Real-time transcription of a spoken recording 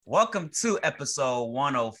Welcome to episode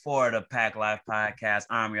 104 of the Pack Life Podcast.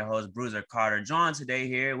 I'm your host, Bruiser Carter. John today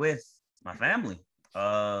here with my family.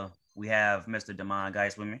 We have Mr. Damon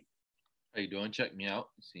Geis with me. How you doing? Check me out.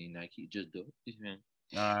 See Nike, just do it.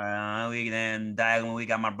 We then diagonal, we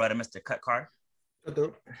got my brother, Mr. Cut Carter.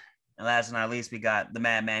 And last but not least, we got the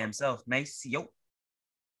madman himself, Mace. Yo.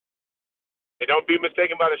 Hey, don't be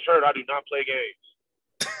mistaken by the shirt. I do not play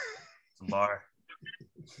games. Some bar.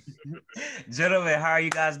 Gentlemen, how are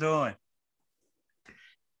you guys doing?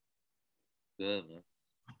 Good, man.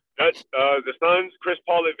 The Suns, Chris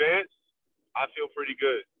Paul advanced. I feel pretty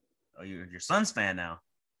good. Oh, you're Suns fan now.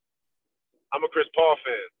 I'm a Chris Paul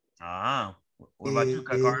fan. What about you,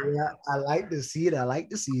 Carter? Yeah, I like to see it. I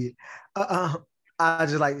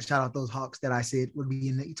just like to shout out those Hawks that I said would be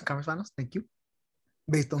in the Eastern Conference Finals. Thank you.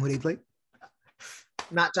 Based on who they play.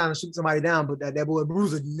 Not trying to shoot somebody down, but that boy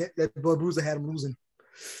Bruiser had him losing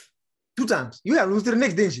 2 times. You had to lose to the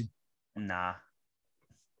Knicks, didn't you? Nah.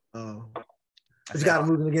 Oh. But you got him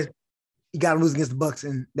losing against the Bucks,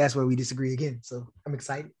 and that's where we disagree again. So I'm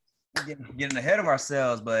excited. Getting ahead of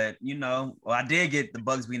ourselves, but I did get the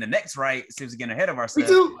Bucks being the next right. Since we're getting ahead of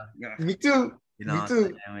ourselves. Me too. Me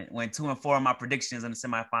too. I went 2-4 in my predictions in the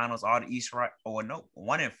semifinals. All the East right. Oh no,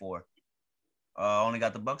 1-4. Only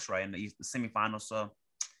got the Bucks right in the semifinals. So,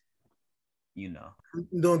 I'm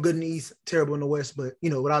doing good in the East, terrible in the West, but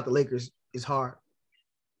without the Lakers, it's hard.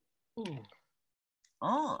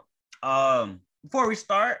 Before we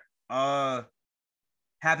start,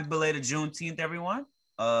 happy belated Juneteenth, everyone.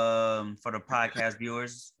 For the podcast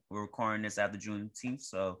viewers, we're recording this after Juneteenth,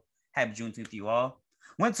 so happy Juneteenth to you all.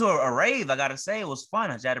 Went to a rave, I gotta say, it was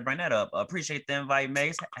fun. I just had to bring that up. Appreciate the invite,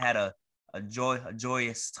 Mace. Had a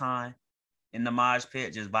joyous time in the mosh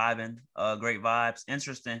pit, just vibing. Great vibes,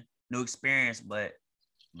 interesting, new experience, but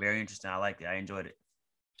very interesting. I liked it. I enjoyed it.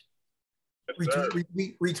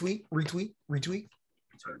 Retweet.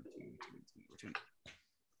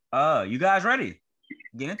 You guys ready?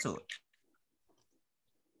 Get into it.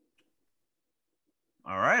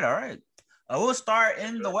 All right. We'll start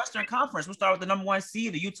in the Western Conference. We'll start with the number 1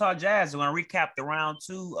 seed, the Utah Jazz. We're going to recap the round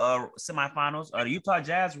 2 semifinals. The Utah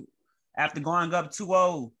Jazz, after going up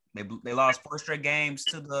 2-0, they lost 4 straight games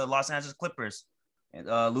to the Los Angeles Clippers,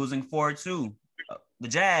 losing 4-2. The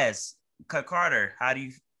Jazz, Cut Carter, how do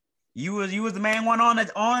you was the main one on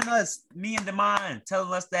us, me and Damon,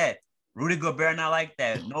 telling us that Rudy Gobert not like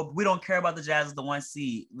that. No, we don't care about the Jazz as the 1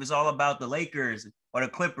 seed. It's all about the Lakers or the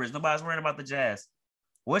Clippers. Nobody's worrying about the Jazz.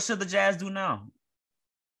 What should the Jazz do now?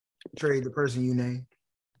 Trade the person you named.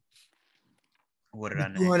 What did I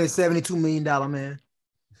name? $272 million man.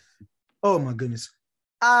 Oh my goodness.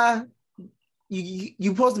 You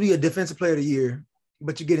supposed to be a defensive player of the year,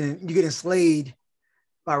 but you're getting slayed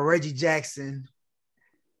by Reggie Jackson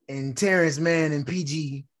and Terrence Mann and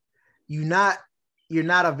PG. You're not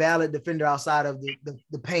a valid defender outside of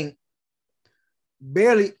the paint.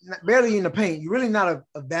 Barely in the paint. You're really not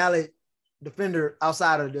a valid defender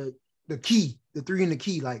outside of the key, the 3 in the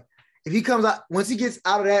key. Like, if he comes out, once he gets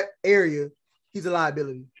out of that area, he's a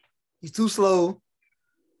liability. He's too slow.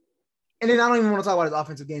 And then I don't even want to talk about his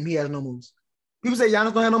offensive game. He has no moves. People say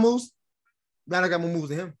Giannis don't have no moves. Giannis got more moves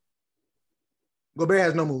than him. Gobert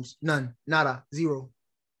has no moves. None. Nada. 0.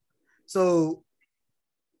 So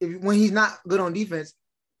when he's not good on defense,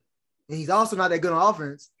 and he's also not that good on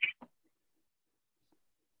offense,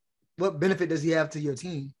 what benefit does he have to your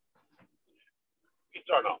team? He's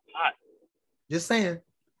starting off hot. Just saying.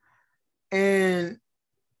 And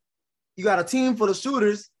you got a team full of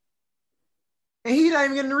shooters, and he's not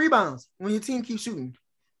even getting the rebounds when your team keeps shooting.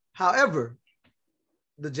 However,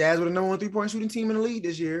 the Jazz were the number 1 3-point shooting team in the league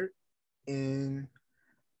this year. And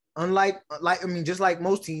just like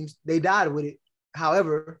most teams, they died with it.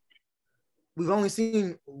 However, we've only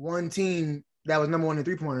seen one team that was number 1 in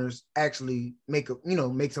 3-pointers actually make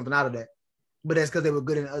something out of that. But that's because they were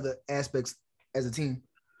good in other aspects as a team.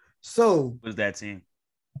 So who's that team?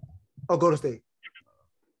 Oh, Golden State.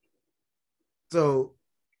 So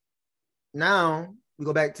now we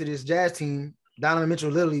go back to this Jazz team. Donovan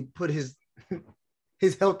Mitchell literally put his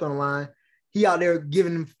health on the line. He out there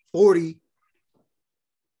giving them 40,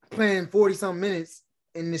 playing 40-some minutes,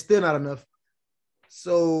 and it's still not enough.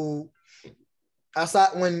 So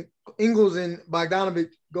outside, when Ingles and Bogdanovic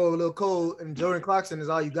go a little cold and Jordan Clarkson is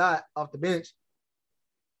all you got off the bench,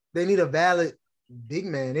 they need a valid big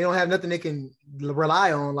man. They don't have nothing they can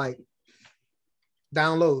rely on, like,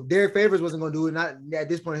 down low. Derek Favors wasn't going to do it, not at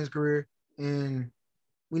this point in his career, and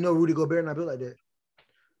we know Rudy Gobert not built like that.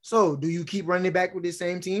 So do you keep running it back with this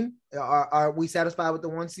same team? Are we satisfied with the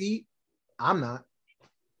 1 seed? I'm not.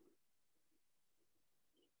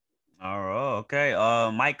 Oh, okay.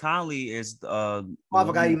 Mike Conley is Oh, I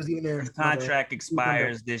forgot he was even there. his My bad. contract He come back.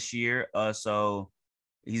 expires this year. So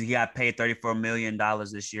he got paid $34 million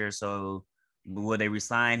this year. So will they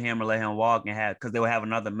resign him or let him walk and have because they will have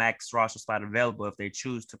another max roster spot available if they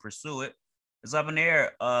choose to pursue it. It's up in the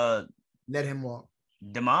air. Let him walk.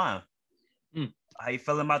 Demond, how you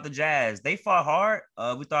feeling about the Jazz? They fought hard.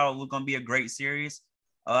 We thought it was gonna be a great series.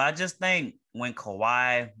 I just think when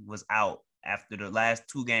Kawhi was out after the last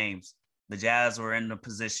two games, the Jazz were in the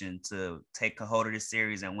position to take a hold of this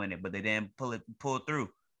series and win it, but they didn't pull through.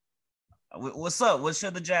 What's up? What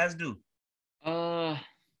should the Jazz do?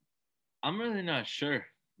 I'm really not sure,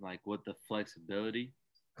 like what the flexibility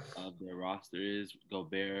of their roster is.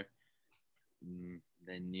 Gobert,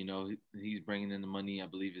 then he's bringing in the money. I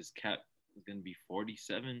believe his cap is going to be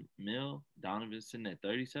 47 mil. Donovan's sitting at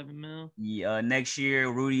 37 mil. Yeah, next year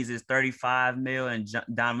Rudy's is 35 mil and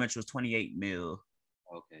Don Mitchell's 28 mil.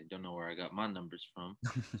 Okay, don't know where I got my numbers from.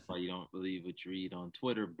 That's why you don't believe what you read on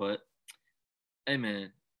Twitter. But hey,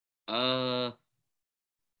 man,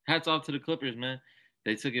 hats off to the Clippers, man.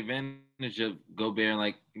 They took advantage of Gobert, and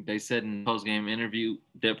like they said in the post-game interview,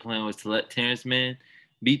 their plan was to let Terrence Mann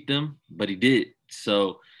beat them, but he did.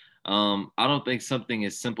 So I don't think something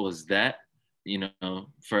as simple as that,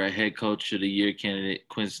 for a head coach of the year candidate,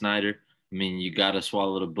 Quinn Snyder. I mean, you got to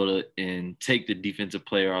swallow the bullet and take the defensive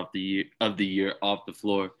player of the year off the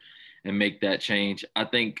floor and make that change. I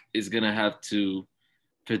think it's going to have to,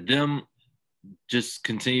 for them, just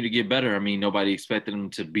continue to get better. I mean, nobody expected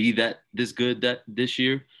them to be this good this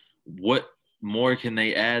year. What more can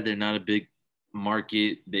they add? They're not a big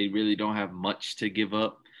market. They really don't have much to give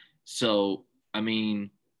up. So, I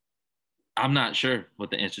mean, I'm not sure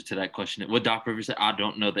what the answer to that question is. What Doc Rivers said, I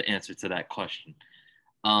don't know the answer to that question.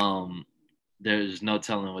 There's no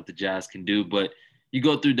telling what the Jazz can do, but you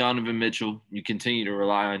go through Donovan Mitchell, you continue to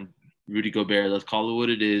rely on Rudy Gobert. Let's call it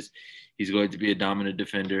what it is. He's going to be a dominant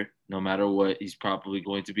defender no matter what. He's probably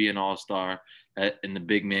going to be an all-star in the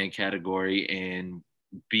big man category and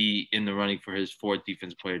be in the running for his fourth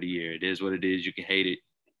defensive player of the year. It is what it is. You can hate it.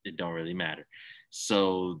 It don't really matter.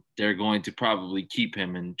 So they're going to probably keep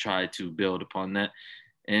him and try to build upon that.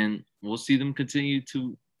 And we'll see them continue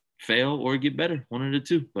to fail or get better, one of the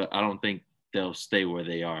two. But I don't think they'll stay where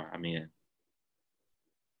they are. I mean,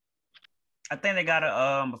 I think they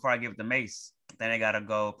gotta before I give it to Mace, I think they gotta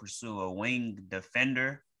go pursue a wing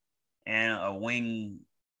defender and a wing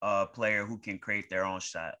player who can create their own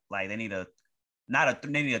shot. Like they need a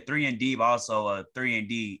 3-and-D, but also a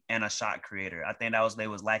 3-and-D and a shot creator. I think they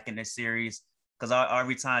was lacking this series because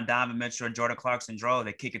every time Donovan Mitchell or Jordan Clarkson drove,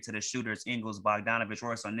 they kick it to the shooters, Ingles, Bogdanovich,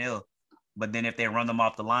 Royce O'Neal. But then if they run them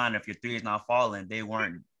off the line, if your three is not falling, they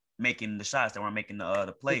weren't making the shots. They weren't making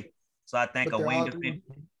the play. So I think a wing defender.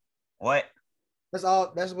 What? That's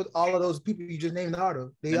all. That's what all of those people you just named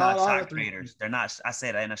are. They're not all shot creators. They're not. I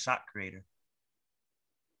said in a shot creator.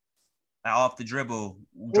 Off the dribble,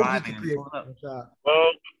 driving.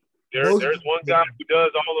 Well, there's one guy who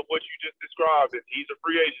does all of what you just described, and he's a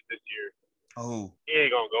free agent this year. Oh. He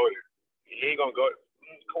ain't gonna go there. He ain't gonna go.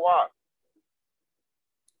 Kawhi.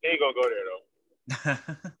 He ain't gonna go there though.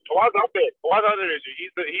 Kawhi's out there. Kawhi's out there this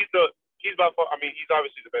year. He's by far. I mean, he's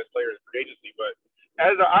obviously the best player in free agency, but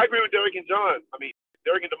I agree with Derek and John. I mean,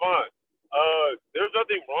 Derek and Demond. There's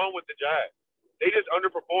nothing wrong with the Jazz. They just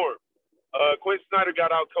underperformed. Quinn Snyder got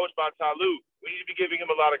out coached by Ty Lue. We need to be giving him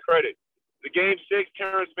a lot of credit. The Game 6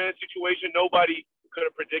 Terrence Mann situation, nobody could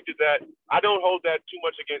have predicted that. I don't hold that too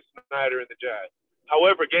much against Snyder and the Jazz.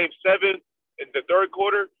 However, Game 7 in the third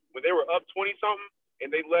quarter, when they were up 20-something, and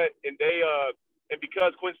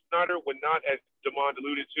because Quinn Snyder would not, as Demond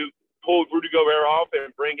alluded to, pull Rudy Gobert off and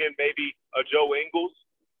bring in maybe a Joe Ingles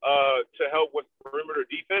to help with perimeter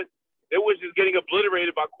defense, it was just getting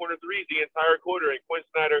obliterated by corner threes the entire quarter, and Quinn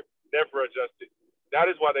Snyder never adjusted. That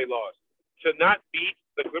is why they lost. To not beat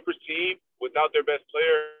the Clippers team without their best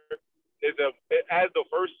player as the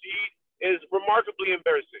first seed is remarkably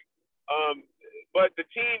embarrassing. But the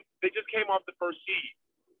team, they just came off the first seed.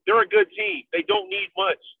 They're a good team. They don't need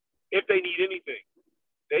much if they need anything.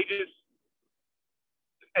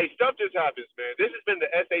 Stuff just happens, man. This has been the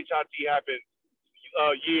SHIT happen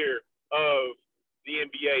year of the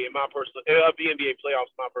NBA of the NBA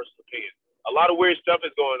playoffs, in my personal opinion. A lot of weird stuff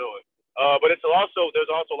is going on. But there's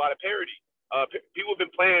also a lot of parity. People have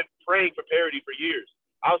been praying for parity for years.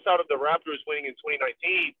 Outside of the Raptors winning in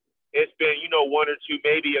 2019, it's been, one or two,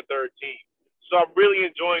 maybe a third team. So I'm really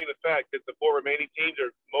enjoying the fact that the four remaining teams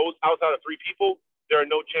outside of three people, there are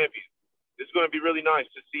no champions. It's going to be really nice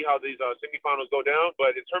to see how these semifinals go down.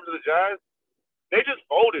 But in terms of the Jazz, they just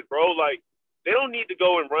folded, bro. Like, They don't need to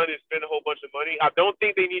go and run and spend a whole bunch of money. I don't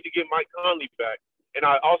think they need to get Mike Conley back, and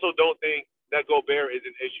I also don't think that Gobert is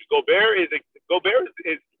an issue. Gobert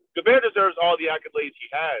deserves all the accolades he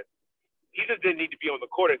has. He just didn't need to be on the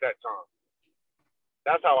court at that time.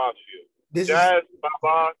 That's how I feel. Jazz,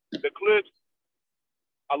 bye-bye. The Clips,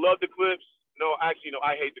 I love the Clips. No, actually, no,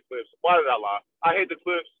 I hate the Clips. Why did I lie? I hate the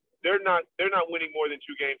Clips. They're not winning more than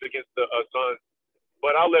 2 games against the Suns.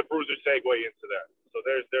 But I'll let Bruiser segue into that. So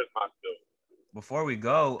there's my spill. Before we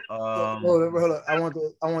go, hold on. I want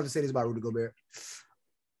to say this about Rudy Gobert.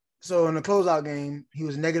 So in the closeout game, he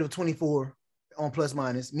was negative 24 on plus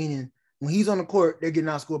minus, meaning when he's on the court, they're getting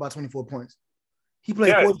outscored by 24 points. He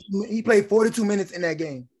played 42 minutes in that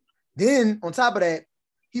game. Then on top of that,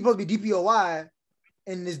 he's supposed to be DPOY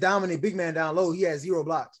and this dominant big man down low. He has 0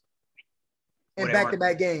 blocks in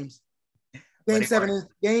back-to-back games.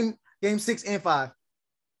 Game 6 and 5.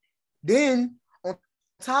 Then on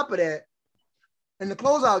top of that, in the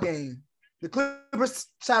closeout game, the Clippers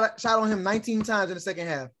shot on him 19 times in the second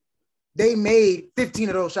half. They made 15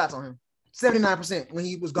 of those shots on him, 79% when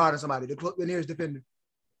he was guarding somebody, the nearest defender.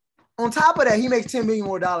 On top of that, he makes $10 million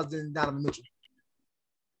more than Donovan Mitchell.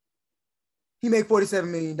 He made $47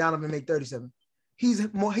 million. Donovan make $37. He's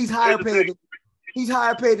higher paid. He's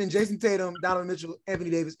higher paid than Jason Tatum, Donovan Mitchell, Anthony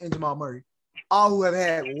Davis, and Jamal Murray, all who have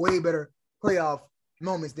had way better playoff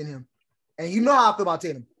moments than him. And you know how I feel about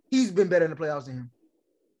Tatum. He's been better in the playoffs than him.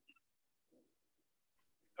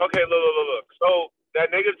 Okay, look. So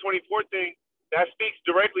that negative 24 thing, that speaks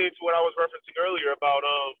directly into what I was referencing earlier about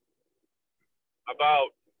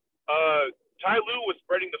Ty Lue was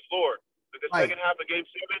spreading the floor. The second half of Game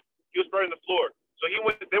 7, he was spreading the floor. So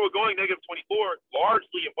they were going negative 24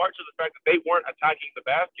 largely in part to the fact that they weren't attacking the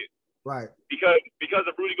basket. Right. Because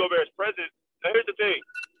of Rudy Gobert's presence. Now here's the thing.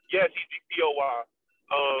 Yes, he's DPOY.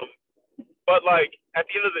 But like at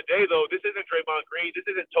the end of the day though, this isn't Draymond Green, this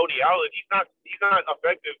isn't Tony Allen. He's not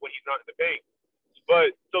effective when he's not in the paint.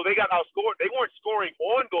 But so they got outscored. They weren't scoring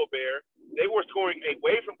on Gobert. They were scoring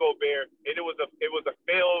away from Gobert, and it was a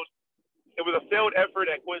failed effort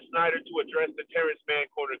at Quinn Snyder to address the Terrence Mann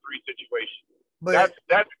corner 3 situation. But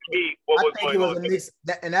that's to me what was going on.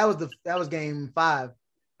 And that was game 5.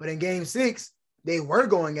 But in game 6, they were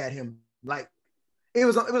going at him. Like it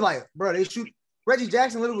was like, bro, they shoot. Reggie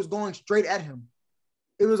Jackson literally was going straight at him.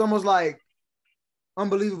 It was almost like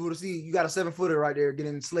unbelievable to see you got a 7-footer right there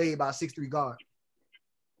getting slayed by a 6'3" guard.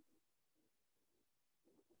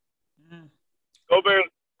 Gobert,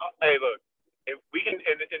 hey, look, if we can,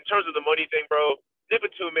 in terms of the money thing, bro,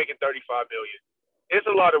 Nipatu making $35 million. It's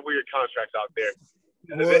a lot of weird contracts out there.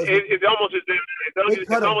 It's almost as if you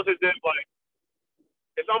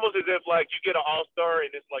get an all-star and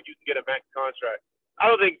it's like you can get a max contract. I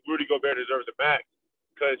don't think Rudy Gobert deserves a max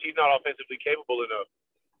because he's not offensively capable enough.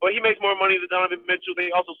 But he makes more money than Donovan Mitchell.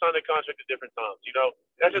 They also signed a contract at different times. You know,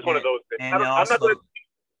 that's just one of those things. And it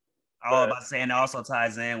also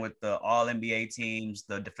ties in with the All NBA teams,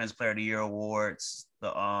 the Defense Player of the Year awards, the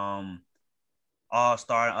All-Star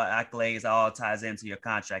accolades. All ties into your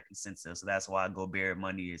contract consensus. So that's why Gobert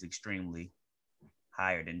money is extremely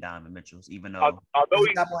higher than Donovan Mitchell's, even though although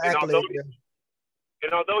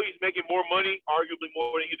he's making more money, arguably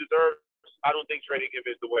more than he deserves, I don't think trading him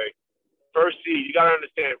is the way. First seed, you got to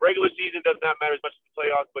understand, regular season does not matter as much as the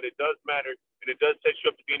playoffs, but it does matter, and it does set you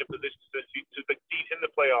up to be in a position to succeed in the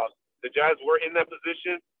playoffs. The Jazz were in that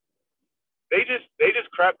position. They just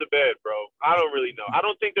crapped the bed, bro. I don't really know. I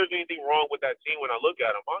don't think there's anything wrong with that team when I look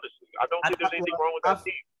at them, honestly. I don't think there's anything wrong with that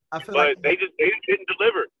team. They just didn't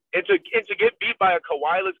deliver. And to get beat by a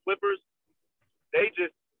Kawhi-less Clippers,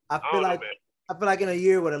 I feel like in a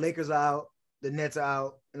year where the Lakers are out, the Nets are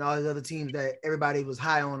out, and all these other teams that everybody was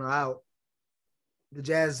high on are out, the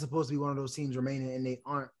Jazz is supposed to be one of those teams remaining, and they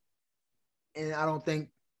aren't. And I don't think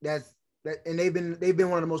that's that. And they've been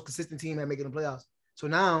one of the most consistent teams at making the playoffs. So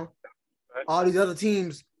now, all these other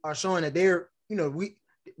teams are showing that they're,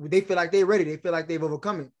 they feel like they're ready. They feel like they've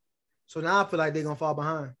overcome it. So now I feel like they're gonna fall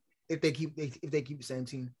behind if they keep the same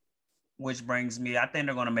team. Which brings me, I think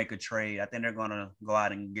they're going to make a trade. I think they're going to go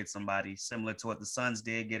out and get somebody similar to what the Suns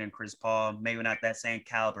did, getting Chris Paul. Maybe not that same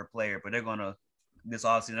caliber player, but this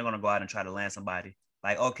offseason, they're going to go out and try to land somebody.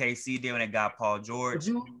 Like OKC did when they got Paul George.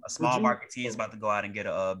 A small market team is about to go out and get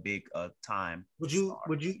a big time. Would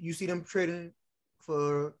you see them trading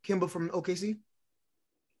for Kimba from OKC?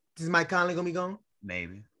 Is Mike Conley going to be gone?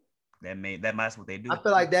 Maybe. That's what they do. I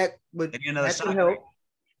feel like that would help.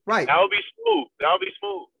 Right. That would be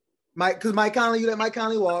smooth. Because Mike Conley, you let Mike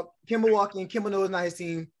Conley walk, Kimba walk in, Kimba knows it's not his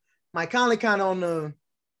team. Mike Conley kind of on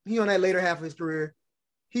that later half of his career.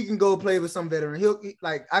 He can go play with some veteran.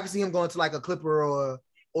 I can see him going to like a Clipper or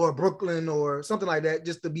or Brooklyn or something like that,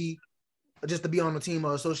 just to be on the team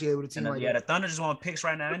or associated with a team like that. The Thunder just want picks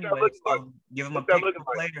right now What's that anyway. looking So like? give them a What's that pick looking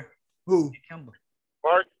like? later. Who? Kemba.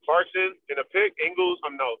 Clarkson in a pick. Ingles.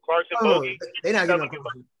 Clarkson. Oh, Bogey. they're not What's that giving up. looking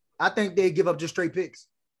like? I think they give up just straight picks.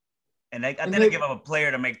 And I think they give up a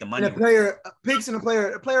player to make the money. And a player picks and a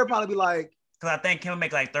player probably be like. Because I think Kemba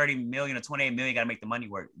make like 30 million or 28 million. Got to make the money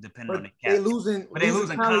work depending on the cap. They losing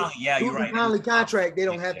Conley. Yeah, you're right. Conley contract. They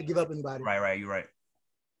don't have to give up anybody. Right. You're right.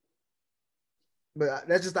 But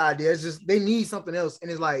that's just the idea. It's just they need something else,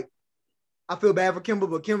 and it's like I feel bad for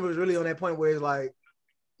Kemba, but Kemba is really on that point where it's like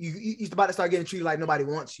you're about to start getting treated like nobody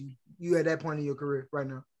wants you. You at that point in your career right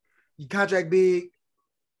now. You contract big,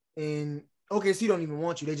 and OKC don't even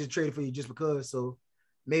want you. They just traded for you just because. So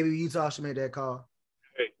maybe Utah should make that call.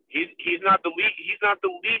 Hey, he's not the least. He's not the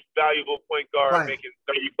least valuable point guard making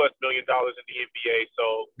 $30+ million in the NBA.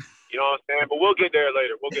 So you know what I'm saying. But we'll get there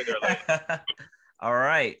later. All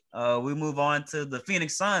right. We move on to the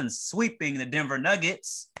Phoenix Suns sweeping the Denver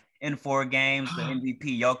Nuggets in 4 games. The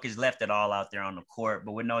MVP Jokic left it all out there on the court,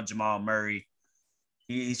 but with no Jamal Murray,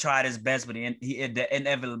 he tried his best, but he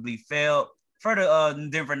inevitably failed. For the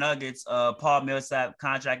Denver Nuggets, Paul Millsap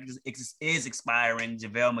contract is expiring.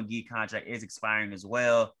 JaVale McGee contract is expiring as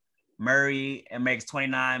well. Murray makes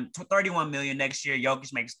 31 million next year.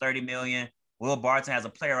 Jokic makes 30 million. Will Barton has a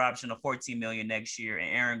player option of 14 million next year,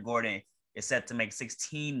 and Aaron Gordon is set to make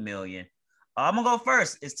 16 million. I'm gonna go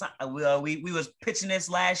first. It's time. We was pitching this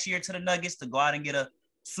last year to the Nuggets to go out and get a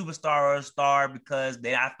superstar or a star because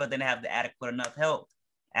I felt they didn't have the adequate enough help.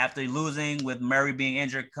 After losing with Murray being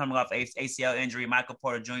injured, coming off ACL injury, Michael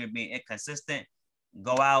Porter Jr. being inconsistent,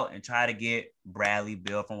 go out and try to get Bradley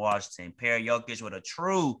Beal from Washington. Pair Jokic with a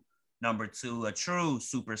true number 2, a true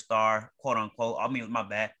superstar, quote unquote.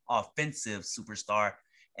 Offensive superstar.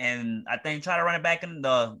 And I think try to run it back in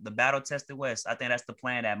the battle-tested West. I think that's the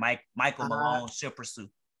plan that Michael Malone should pursue.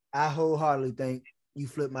 I wholeheartedly think you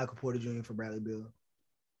flip Michael Porter Jr. for Bradley Beal.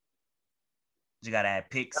 You gotta add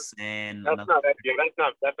picks and that's not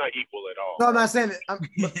equal at all. No, I'm not saying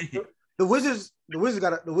that. The Wizards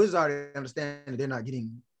already understand that they're not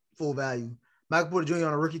getting full value. Michael Porter Jr.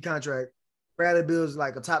 on a rookie contract. Bradley Beal is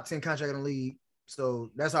like a top 10 contract in the league, so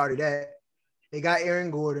that's already that. They got Aaron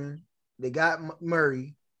Gordon. They got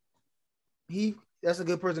Murray. That's a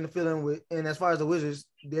good person to fill in with. And as far as the Wizards,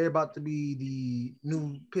 they're about to be the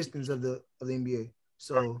new Pistons of the NBA.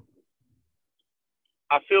 So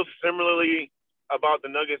I feel similarly about the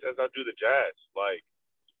Nuggets as I do the Jazz. Like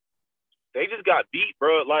they just got beat,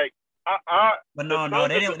 bro. Like but no,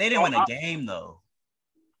 they didn't win a game though.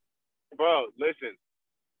 Bro, listen.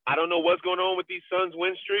 I don't know what's going on with these Suns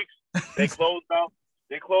win streaks. They closed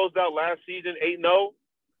out last season 8-0.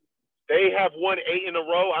 They have won 8 in a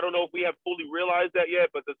row. I don't know if we have fully realized that yet,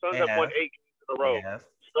 but the Suns have won 8 games in a row.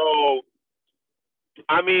 So,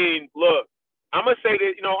 I mean, look, I'm going to say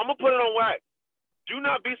that, I'm going to put it on wax. Do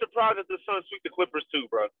not be surprised if the Suns sweep the Clippers too,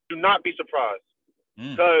 bro. Do not be surprised.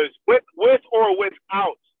 Because with or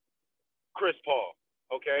without Chris Paul,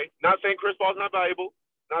 okay? Not saying Chris Paul's not valuable.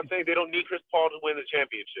 Not saying they don't need Chris Paul to win the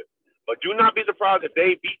championship. But do not be surprised if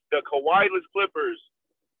they beat the Kawhi-less Clippers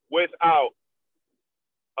without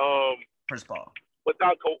Chris Paul.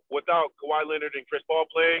 Without Kawhi Leonard and Chris Paul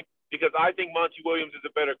playing, because I think Monty Williams is a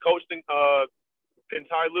better coach than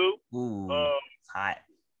Ty Lue. Ooh, hot.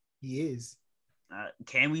 He is.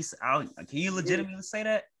 Can you legitimately say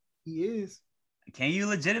that? He is. Can you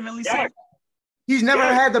legitimately say that? He's never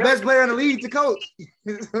had the best player in the league to coach.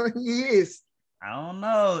 He is. I don't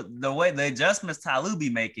know the way the adjustments Ty Lue be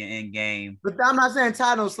making in game. But I'm not saying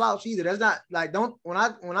Ty no slouch either. That's not like when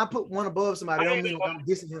I put one above somebody, I don't mean I'm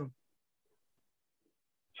dissing him.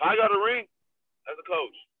 Ty got a ring as a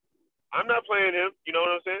coach. I'm not playing him. You know what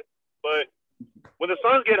I'm saying? But when the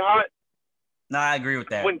Suns get hot, no, I agree with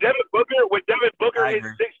that. When Devin Booker hit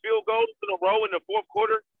 6 field goals in a row in the fourth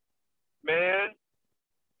quarter, man.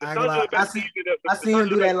 I seen him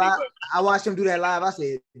do that live. I watched him do that live. I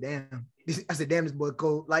said, damn. This boy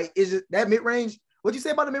cold. Like, is it that mid-range? What'd you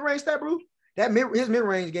say about the mid-range stat, bro? His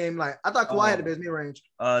mid-range game, like, I thought Kawhi had the best mid-range.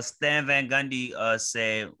 Stan Van Gundy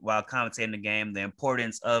said while commentating the game the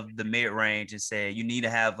importance of the mid-range and said you need to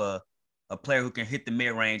have a player who can hit the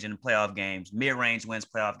mid-range in the playoff games. Mid-range wins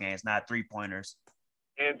playoff games, not three-pointers.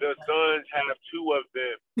 And the Suns have 2 of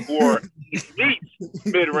them who are elite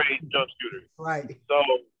mid-range jump shooters. Right. So,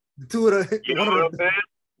 the 2 of the you know what I'm saying?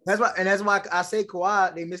 That's why I say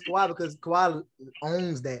Kawhi. They miss Kawhi because Kawhi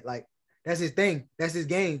owns that. Like, that's his thing. That's his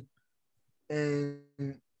game. And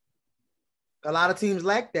a lot of teams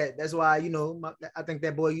lack that. That's why, I think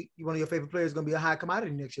that boy, one of your favorite players, is going to be a high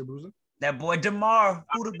commodity next year, Bruiser. That boy DeMar,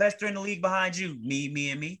 who the best in the league behind you?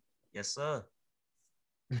 Me, and me. Yes, sir.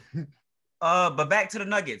 But back to the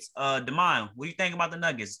Nuggets. Demond, what do you think about the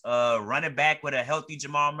Nuggets? Run it back with a healthy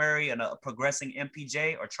Jamal Murray and a progressing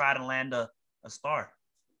MPJ, or try to land a star?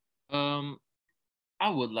 I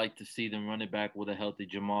would like to see them run it back with a healthy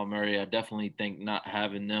Jamal Murray. I definitely think not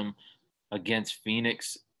having them against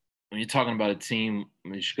Phoenix, when you're talking about a team, I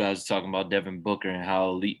mean, you guys are talking about Devin Booker and how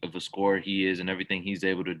elite of a scorer he is and everything he's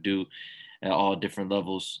able to do at all different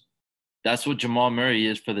levels. That's what Jamal Murray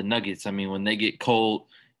is for the Nuggets. I mean, when they get cold,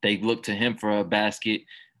 they look to him for a basket.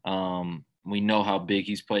 We know how big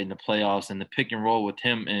he's played in the playoffs, and the pick and roll with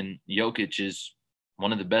him and Jokic is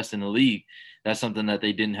one of the best in the league. That's something that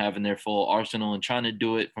they didn't have in their full arsenal, and trying to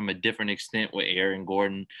do it from a different extent with Aaron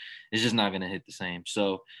Gordon is just not going to hit the same.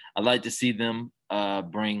 So I'd like to see them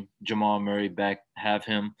bring Jamal Murray back, have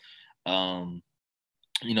him, try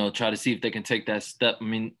to see if they can take that step. I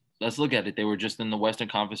mean, let's look at it. They were just in the Western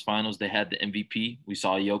Conference Finals. They had the MVP. We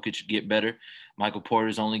saw Jokic get better. Michael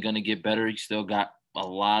Porter's only going to get better. He still got a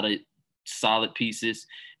lot of solid pieces.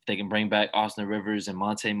 If they can bring back Austin Rivers and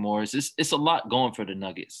Monte Morris, it's a lot going for the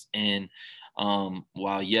Nuggets. And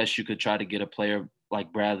while, yes, you could try to get a player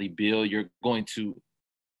like Bradley Beal, you're going to,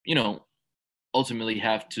 ultimately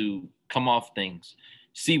have to come off things,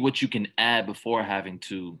 see what you can add before having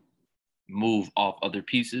to move off other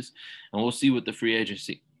pieces. And we'll see what the free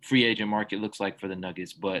agent market looks like for the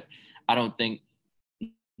Nuggets. But I don't think,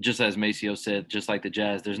 just as Maceo said, just like the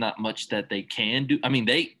Jazz, there's not much that they can do. I mean,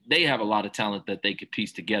 they have a lot of talent that they could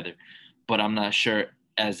piece together, but I'm not sure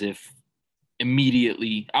as if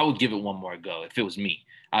immediately I would give it one more go. If it was me,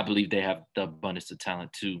 I believe they have the abundance of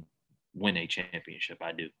talent to win a championship.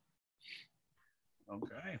 I do.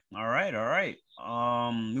 Okay. All right.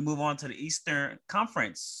 We move on to the Eastern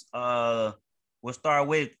Conference. We'll start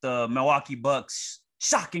with the Milwaukee Bucks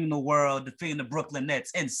shocking the world, defeating the Brooklyn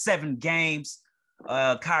Nets in 7 games.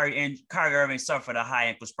 Kyrie Irving suffered a high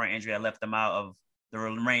ankle sprain injury that left him out of the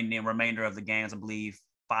remainder of the games, I believe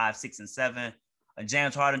 5, 6, and 7.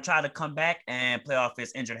 James Harden tried to come back and play off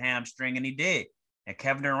his injured hamstring, and he did. And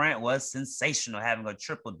Kevin Durant was sensational, having a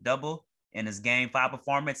triple-double in his Game 5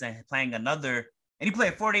 performance and playing another. And he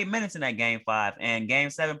played 48 minutes in that Game 5. And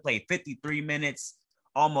Game 7 played 53 minutes,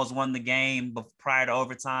 almost won the game prior to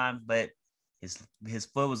overtime, but his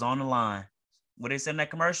foot was on the line. What they said in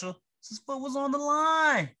that commercial? His foot was on the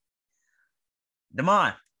line.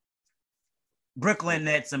 Damon, Brooklyn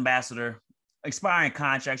Nets ambassador, expiring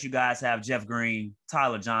contracts. You guys have Jeff Green,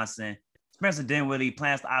 Tyler Johnson, Spencer Dinwiddie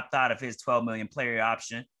plans to opt out of his $12 million player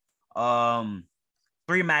option.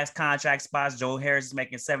 3 max contract spots. Joe Harris is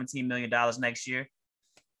making $17 million next year.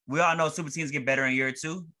 We all know super teams get better in year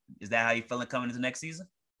 2. Is that how you feeling coming into next season?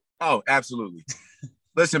 Oh, absolutely.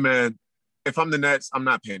 Listen, man, if I'm the Nets, I'm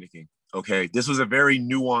not panicking. Okay, this was a very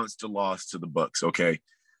nuanced loss to the Bucks. Okay,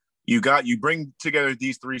 you bring together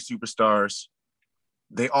these 3 superstars.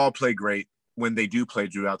 They all play great when they do play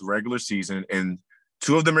throughout the regular season, and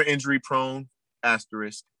 2 of them are injury prone,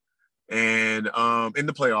 asterisk. And in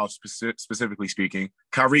the playoffs, specifically speaking,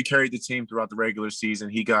 Kyrie carried the team throughout the regular season.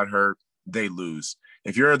 He got hurt. They lose.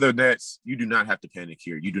 If you're the Nets, you do not have to panic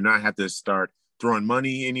here. You do not have to start throwing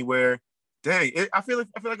money anywhere. Dang, I feel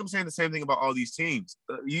like I'm saying the same thing about all these teams.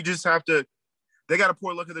 You just have to. They got a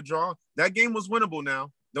poor luck of the draw. That game was winnable.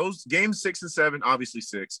 Now those games 6 and 7, obviously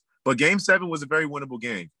 6, but game 7 was a very winnable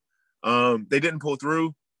game. They didn't pull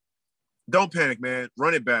through. Don't panic, man.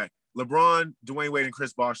 Run it back. LeBron, Dwayne Wade, and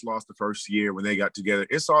Chris Bosh lost the first year when they got together.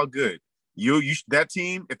 It's all good. That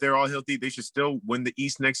team, if they're all healthy, they should still win the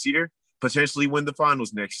East next year, potentially win the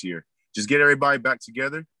finals next year. Just get everybody back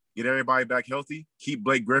together, get everybody back healthy. Keep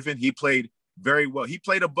Blake Griffin. He played very well. He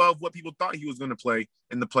played above what people thought he was going to play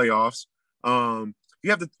in the playoffs.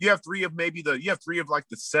 You have 3 of like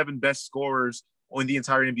the 7 best scorers on the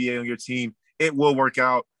entire NBA on your team. It will work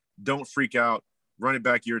out. Don't freak out. Run it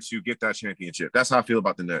back year 2, get that championship. That's how I feel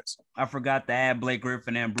about the Nets. I forgot to add Blake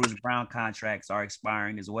Griffin and Bruce Brown contracts are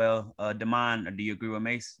expiring as well. Damon, do you agree with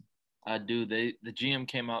Mace? I do. The GM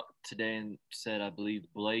came out today and said, I believe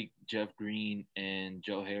Blake, Jeff Green, and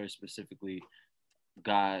Joe Harris specifically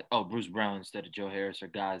Bruce Brown instead of Joe Harris are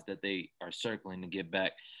guys that they are circling to get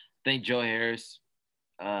back. I think Joe Harris,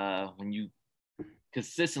 when you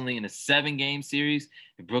consistently in a 7-game series,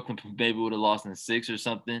 if Brooklyn maybe would have lost in 6 or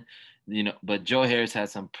something, but Joe Harris had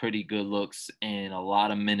some pretty good looks and a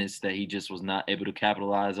lot of minutes that he just was not able to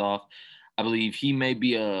capitalize off. I believe he may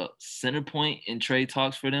be a center point in trade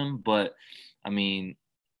talks for them, but I mean,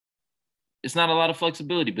 it's not a lot of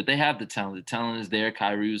flexibility, but they have the talent. The talent is there.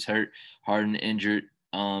 Kyrie was hurt, Harden injured.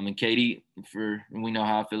 And KD, we know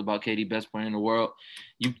how I feel about KD, best player in the world.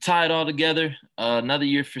 You tie it all together, another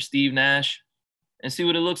year for Steve Nash, and see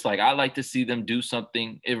what it looks like. I like to see them do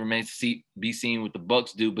something. It remains to be seen what the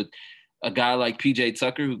Bucks do, but a guy like PJ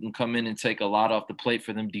Tucker who can come in and take a lot off the plate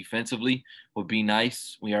for them defensively would be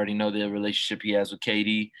nice. We already know the relationship he has with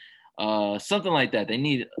KD. Something like that. They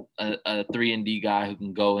need a 3-and-D guy who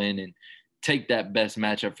can go in and take that best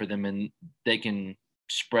matchup for them, and they can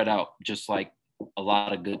spread out just like a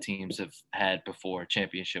lot of good teams have had before,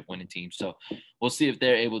 championship winning teams. So we'll see if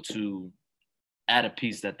they're able to add a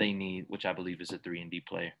piece that they need, which I believe is a 3-and-D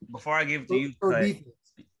player. Before I give it to you, Cut.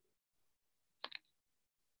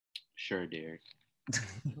 Sure, Derek.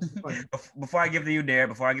 Before I give it to you,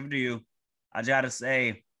 Derek, I gotta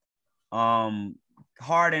say,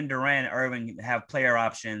 Harden, Durant, Irving have player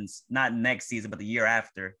options, not next season, but the year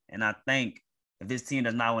after. And I think if this team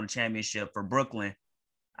does not win a championship for Brooklyn,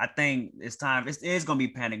 I think it's time. It is going to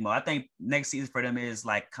be panic mode. I think next season for them is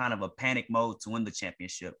like kind of a panic mode to win the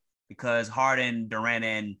championship, because Harden, Durant,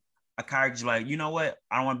 and Kyrie just like, you know what?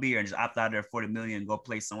 I don't want to be here, and just opt out of their $40 million and go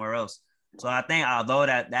play somewhere else. So I think although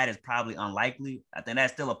that is probably unlikely, I think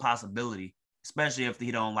that's still a possibility, especially if he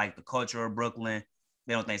don't like the culture of Brooklyn.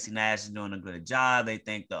 They don't think Steve Nash is doing a good job. They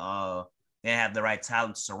think they have the right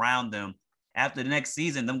talent to surround them. After the next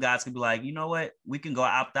season, them guys could be like, you know what? We can go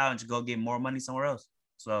opt out and just go get more money somewhere else.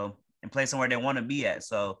 So, and play somewhere they want to be at.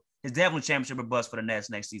 So it's definitely championship or bust for the Nets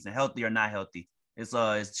next season, healthy or not healthy. It's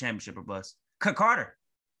championship or bust. Carter.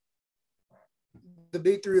 The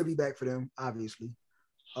big three will be back for them, obviously.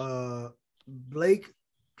 Blake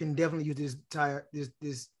can definitely use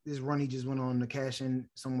this run he just went on to cash in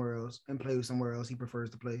somewhere else and play with somewhere else he prefers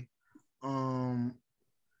to play.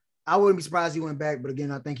 I wouldn't be surprised he went back, but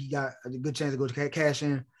again, I think he got a good chance to go to cash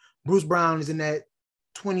in. Bruce Brown is in that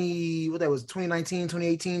 2019,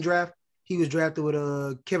 2018 draft. He was drafted with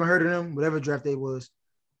Kevin Huerter and them, whatever draft they was.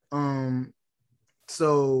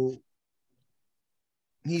 So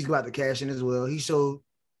he's about to cash in as well. He showed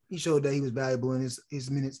that he was valuable in his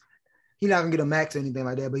minutes. He's not gonna get a max or anything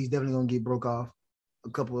like that, but he's definitely gonna get broke off a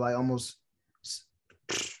couple, like almost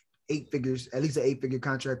 8 figures, at least an 8-figure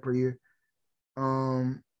contract per year.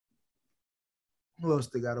 Who else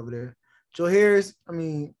they got over there? Joe Harris. I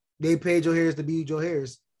mean, they paid Joe Harris to be Joe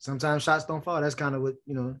Harris. Sometimes shots don't fall. That's kind of what,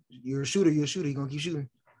 you're a shooter. You're gonna keep shooting.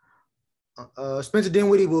 Spencer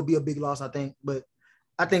Dinwiddie will be a big loss, I think, but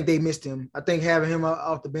I think they missed him. I think having him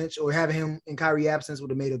off the bench or having him in Kyrie's absence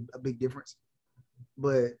would have made a big difference.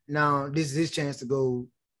 But now this is his chance to go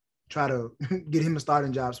try to get him a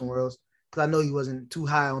starting job somewhere else, because I know he wasn't too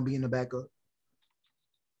high on being the backup.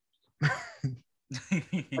 I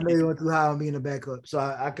know he wasn't too high on being the backup. So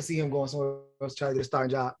I could see him going somewhere else to try to get a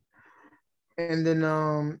starting job. And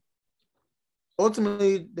then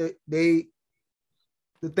ultimately, the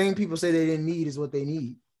thing people say they didn't need is what they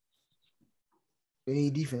need. They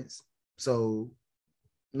need defense. So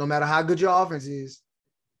no matter how good your offense is,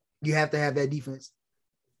 you have to have that defense.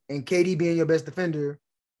 And KD being your best defender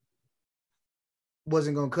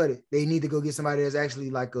wasn't going to cut it. They need to go get somebody that's actually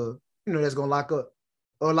like that's going to lock up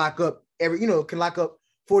can lock up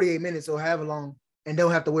 48 minutes or however long and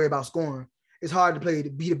don't have to worry about scoring. It's hard to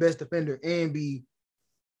be the best defender and be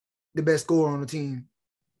the best scorer on the team,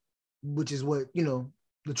 which is what,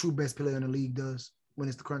 the true best player in the league does when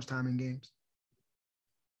it's the crunch time in games.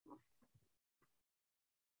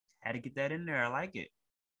 Had to get that in there. I like it.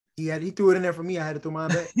 He threw it in there for me. I had to throw mine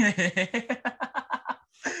back.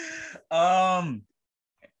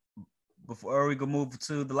 Before we go move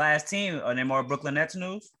to the last team, are there more Brooklyn Nets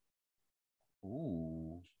news?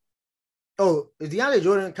 Ooh. Oh, is DeAndre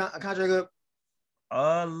Jordan contract up?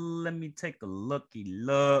 Let me take a looky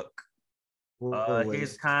look.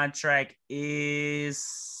 His contract is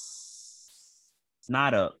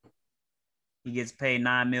not up. He gets paid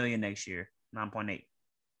 $9 million next year, 9.8.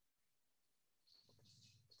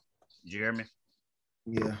 Jeremy.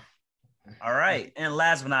 Yeah. All right. And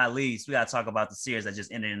last but not least, we got to talk about the series that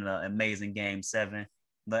just ended in an amazing Game 7.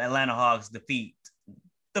 The Atlanta Hawks defeat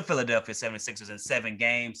the Philadelphia 76ers in 7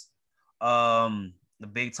 games. The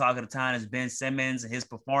big talk of the time is Ben Simmons and his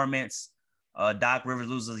performance. Doc Rivers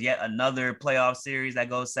loses yet another playoff series that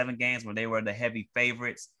goes 7 games where they were the heavy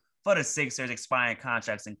favorites. For the Sixers, expiring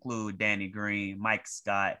contracts include Danny Green, Mike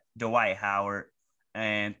Scott, Dwight Howard,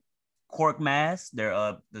 and Korkmaz.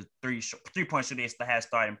 They're the three-point shooter they have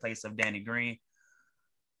started in place of Danny Green.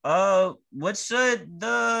 What should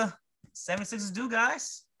the 76ers do,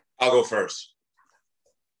 guys? I'll go first.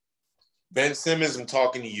 Ben Simmons, I'm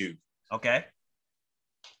talking to you. Okay.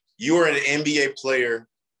 You are an NBA player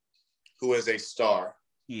who is a star.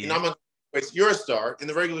 Yeah. And I'm Wait, you're a star. In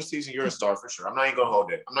the regular season, you're a star for sure. I'm not even going to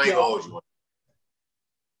hold it. I'm not even going to hold you on.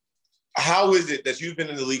 How is it that you've been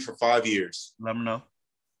in the league for 5 years? Let them know.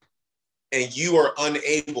 And you are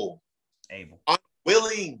unwilling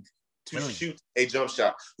to Really? shoot a jump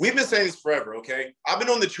shot? We've been saying this forever, okay? I've been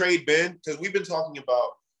on the trade bin because we've been talking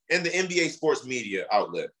about in the NBA sports media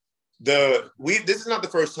outlet. This is not the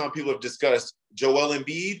first time people have discussed Joel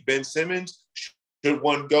Embiid, Ben Simmons, should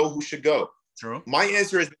one go, who should go? True. My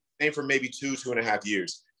answer is the same for maybe 2.5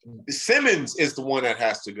 years. Simmons is the one that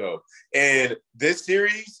has to go. And this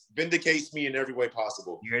series vindicates me in every way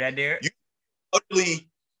possible. You hear that, Derek? You're utterly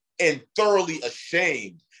and thoroughly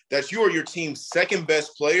ashamed that you are your team's second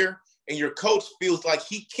best player and your coach feels like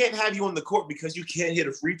he can't have you on the court because you can't hit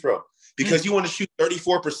a free throw, because you want to shoot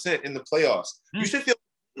 34% in the playoffs. You should feel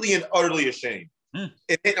completely and utterly ashamed. And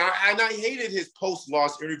I hated his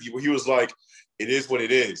post-loss interview where he was like, it is what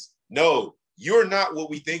it is. No, you're not what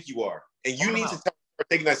we think you are. And you need to start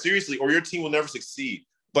taking that seriously or your team will never succeed.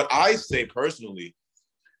 But I say personally,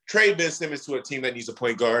 trade Ben Simmons to a team that needs a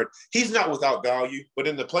point guard. He's not without value, but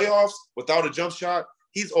in the playoffs, without a jump shot,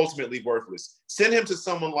 he's ultimately worthless. Send him to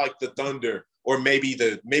someone like the Thunder or maybe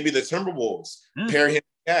the Timberwolves. Pair him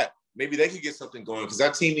with Cat. Maybe they could get something going because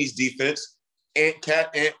that team needs defense. Ant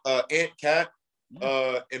Cat,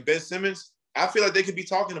 and Ben Simmons. I feel like they could be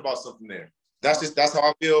talking about something there. That's how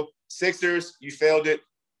I feel. Sixers, you failed it.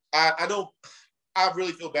 I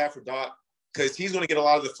really feel bad for Doc because he's going to get a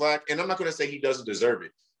lot of the flack, and I'm not going to say he doesn't deserve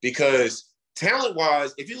it because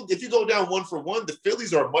talent-wise, if you go down 1-for-1, the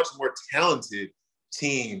Phillies are a much more talented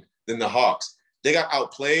team than the Hawks. They got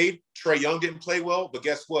outplayed. Trae Young didn't play well, but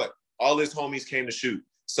guess what? All his homies came to shoot,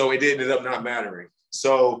 so it ended up not mattering.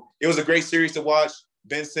 So it was a great series to watch.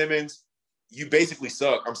 Ben Simmons, you basically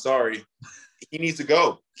suck. I'm sorry. He needs to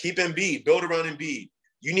go. Keep Embiid. Build around Embiid.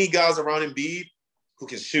 You need guys around Embiid who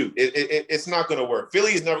can shoot. It's not going to work.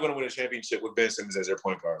 Philly is never going to win a championship with Ben Simmons as their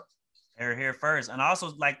point guard. They're here first. And I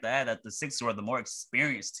also like to add that the Sixers were the more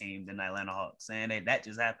experienced team than the Atlanta Hawks. And that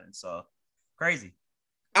just happened. So, crazy.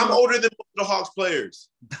 I'm older than most of the Hawks players.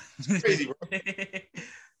 It's crazy, bro.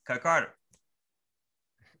 Cut Carter.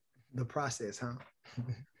 The process, huh?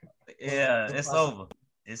 Yeah, it's over.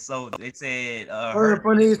 It's so they said one of the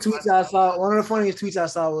funniest tweets I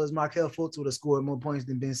saw was Markelle Fultz would have scored more points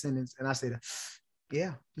than Ben Simmons. And I said,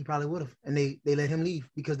 yeah, he probably would have. And they let him leave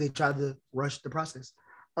because they tried to rush the process.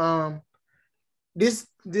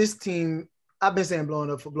 This team, I've been saying blow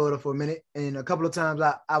it up for a minute, and a couple of times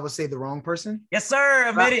I would say the wrong person. Yes, sir.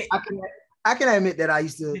 Admit it. I can admit that I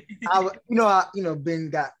used to. Ben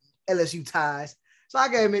got LSU ties, so I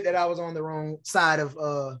can admit that I was on the wrong side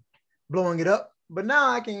of blowing it up. But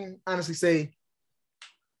now I can honestly say,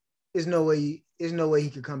 there's no way he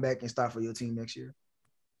could come back and start for your team next year.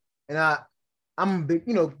 And I'm a big,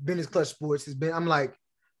 Ben is Clutch Sports.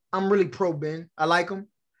 I'm really pro Ben. I like him.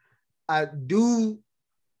 I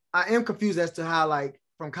am confused as to how, like,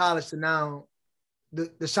 from college to now,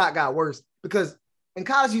 the shot got worse because in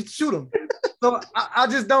college you used to shoot him. So I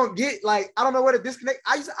just don't get, like, I don't know where to disconnect.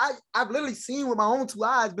 I've literally seen with my own two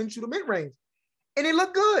eyes Ben shoot a mid-range, and it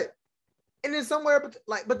looked good. And then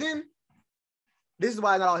but then this is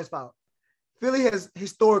why it's not all his fault. Philly has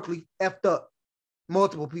historically effed up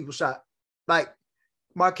multiple people's shot. Like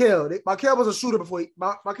Markelle was a shooter before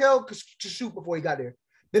Markelle could shoot before he got there.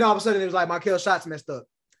 Then all of a sudden it was like Markelle's shots messed up.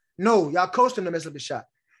 No, y'all coached him to mess up his shot.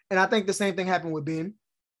 And I think the same thing happened with Ben.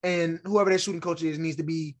 And whoever their shooting coach is needs to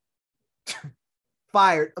be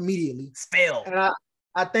fired immediately. Spell. And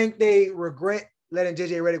I think they regret letting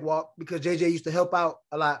JJ Redick walk because JJ used to help out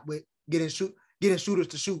a lot with getting shooters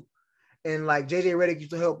to shoot. And like JJ Redick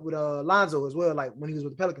used to help with Lonzo as well, like when he was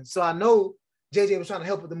with the Pelicans. So I know JJ was trying to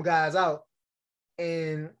help with them guys out.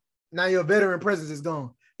 And now your veteran presence is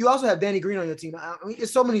gone. You also have Danny Green on your team. I mean,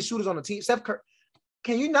 there's so many shooters on the team. Steph Curry,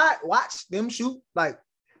 can you not watch them shoot? Like,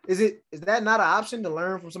 is that not an option to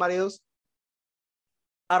learn from somebody else?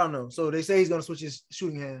 I don't know. So they say he's going to switch his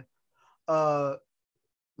shooting hand.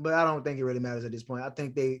 But I don't think it really matters at this point. I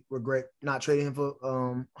think they regret not trading him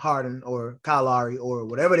for Harden or Kyle Lowry or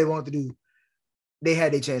whatever they want to do. They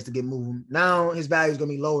had their chance to get moving. Now his value is going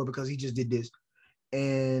to be lower because he just did this.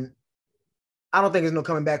 And I don't think there's no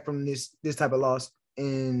coming back from this type of loss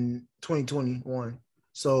in 2021.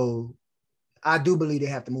 So I do believe they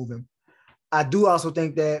have to move him. I do also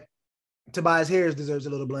think that Tobias Harris deserves a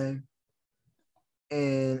little blame.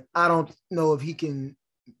 And I don't know if he can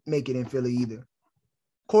make it in Philly either.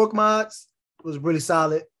 Korkmaz was really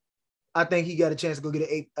solid. I think he got a chance to go get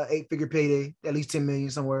an eight-figure payday, at least $10 million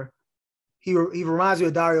somewhere. He reminds me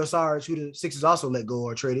of Dario Saric, who the Sixers also let go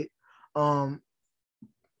or traded.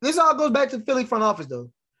 This all goes back to the Philly front office, though.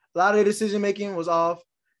 A lot of their decision making was off.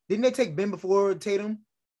 Didn't they take Ben before Tatum?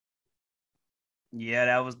 Yeah,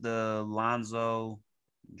 that was the Lonzo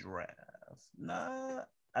draft. Nah,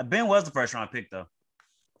 Ben was the first round pick though.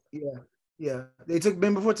 Yeah. They took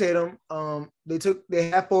Ben before Tatum. They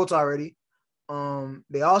have Fultz already.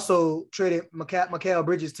 They also traded Mikal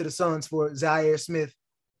Bridges to the Suns for Zaire Smith.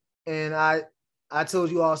 And I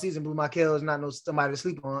told you all season, but Mikal is not somebody to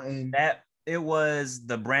sleep on. And that it was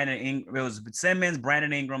the it was Simmons,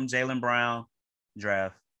 Brandon Ingram, Jaylen Brown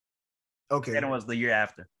draft. Okay. That was the year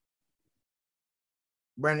after.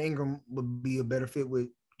 Brandon Ingram would be a better fit with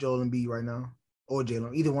Joel Embiid right now, or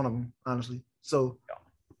Jalen, either one of them, honestly. So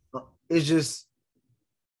it's just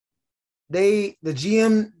the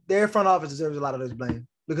GM, their front office deserves a lot of this blame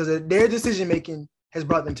because their decision making has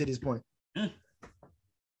brought them to this point.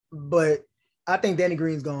 But I think Danny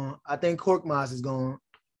Green's gone. I think Korkmaz is gone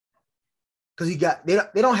because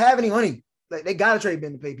they don't have any money. Like they gotta trade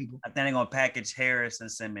Ben to pay people. I think they're gonna package Harris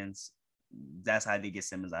and Simmons. That's how they get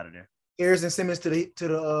Simmons out of there. Harris and Simmons to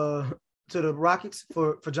the Rockets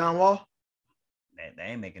for John Wall. They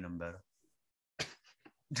ain't making them better.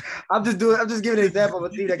 I'm just giving an example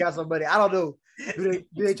of a team that got somebody. I don't know. Do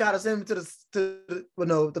they try to send him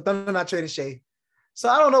the Thunder not trading Shea. So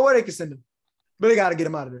I don't know where they can send him. But they gotta get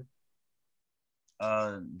him out of there.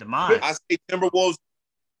 DeMond. I say Timberwolves.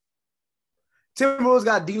 Timberwolves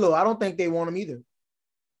got D'Lo. I don't think they want him either.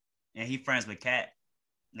 And he friends with Cat.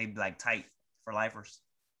 They be like tight for lifers.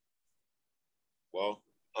 Well,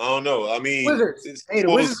 I don't know. I mean, Wizards. Hey, the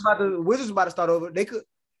Wizards about to start over. They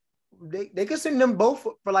could send them both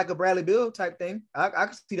for like a Bradley Beal type thing. I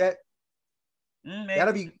could see that.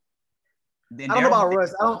 That'll be. I don't know about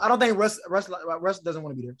Russ. I don't think Russ doesn't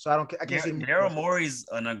want to be there. So I can't see him. Daryl Morey's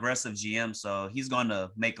an aggressive GM, so he's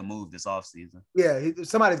gonna make a move this offseason. Yeah,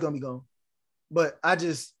 somebody's gonna be gone. But I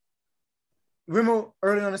just remember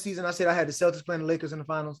early on the season, I said I had the Celtics playing the Lakers in the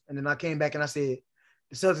finals, and then I came back and I said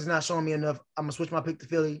the Celtics not showing me enough. I'm gonna switch my pick to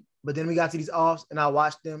Philly. But then we got to these offs, and I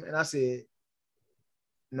watched them, and I said,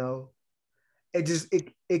 no.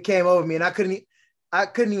 It came over me, and I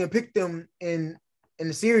couldn't even pick them in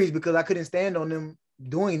the series because I couldn't stand on them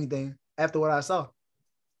doing anything after what I saw.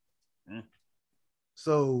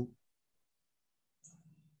 So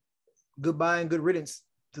goodbye and good riddance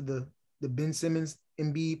to the Ben Simmons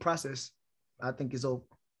Embiid process. I think it's over.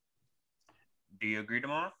 Do you agree,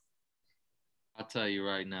 Demar? I'll tell you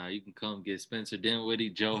right now, you can come get Spencer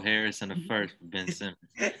Dinwiddie, Joe Harris, and the first for Ben Simmons.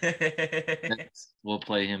 We'll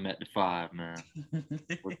play him at the 5, man.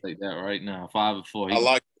 We'll take that right now. 5 or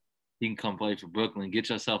 4. He can come play for Brooklyn. Get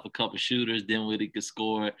yourself a couple shooters. Dinwiddie can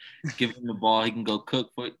score. Give him the ball. He can go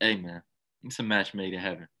cook for it. Hey, man, it's a match made in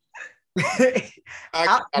heaven.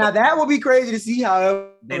 Now that would be crazy to see.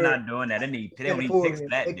 However, they're not doing that. They don't need picks for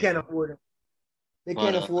that. They can't afford it. They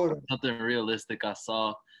can't afford it. Something realistic I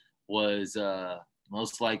saw was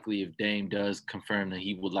most likely if Dame does confirm that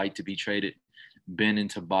he would like to be traded, Ben and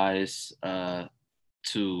Tobias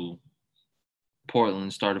to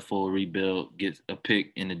Portland, start a full rebuild, get a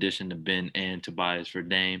pick in addition to Ben and Tobias for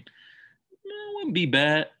Dame. It wouldn't be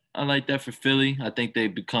bad. I like that for Philly. I think they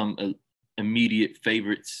become immediate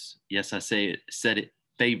favorites. Yes, I said it.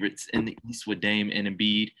 Favorites in the East with Dame and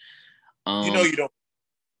Embiid. You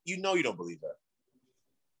know you don't believe that.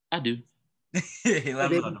 I do.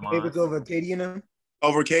 Favorites over KD and them.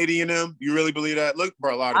 Over KD and them, you really believe that? Look,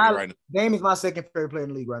 bro, a lot of me right now. Dame is my second favorite player in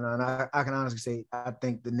the league right now, and I can honestly say I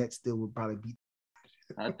think the Nets still would probably beat.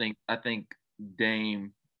 I think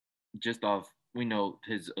Dame, just off, we know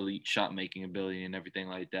his elite shot making ability and everything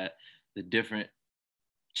like that. The different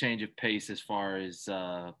change of pace as far as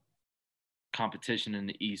competition in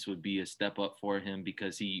the East would be a step up for him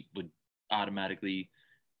because he would automatically,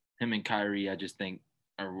 him and Kyrie, I just think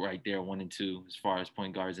are right there 1 and 2 as far as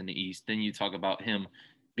point guards in the East. Then you talk about him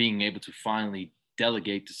being able to finally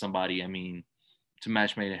delegate to somebody. I mean, it's a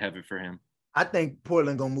match made in heaven for him. I think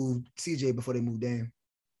Portland gonna move CJ before they move Dame.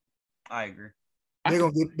 I agree.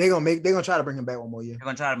 They're gonna try to bring him back one more year. They're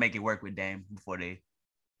gonna try to make it work with Dame before they.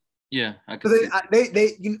 Yeah, I could.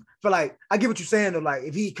 They for like I get what you're saying though. Like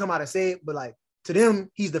if he come out and say it, but like to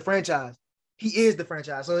them he's the franchise. He is the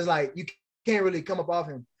franchise. So it's like you can't really come up off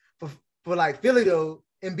him. For like Philly though,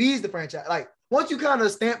 Embiid's the franchise. Like once you kind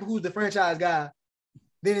of stamp who's the franchise guy,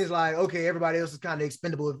 then it's like okay, everybody else is kind of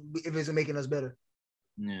expendable if it's making us better.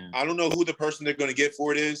 Yeah. I don't know who the person they're going to get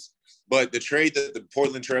for it is, but the trade that the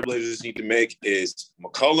Portland Trailblazers need to make is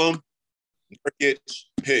McCollum, Nurkic,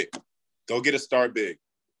 pick. Go get a star big.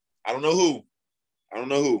 I don't know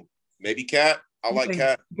who. Maybe Cat. I like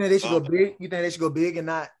Cat. You think they should go big? You think they should go big and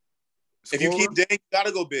not score? If you keep Dame, you got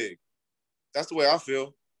to go big. That's the way I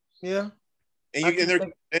feel. Yeah. And I can't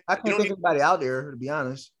think of anybody out there, to be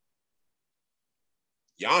honest.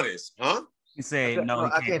 Giannis, huh? You say no,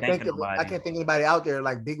 he I can't think of nobody. I can't think of anybody out there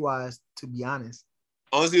like big wise, to be honest.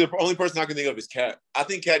 Honestly, the only person I can think of is Cat. I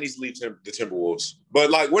think Cat needs to leave the Timberwolves. But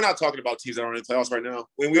like, we're not talking about teams that are in the playoffs right now.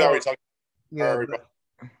 When we already talked. Yeah,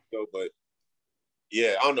 but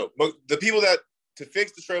yeah, I don't know. But the people that to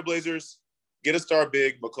fix the Trailblazers, get a star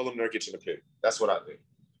big, McCollum Nurkic in the pick. That's what I think.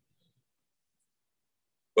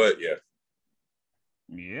 But yeah.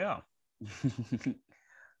 Yeah.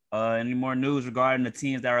 Any more news regarding the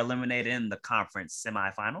teams that are eliminated in the conference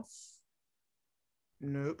semifinals?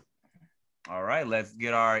 Nope. All right, let's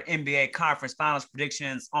get our NBA conference finals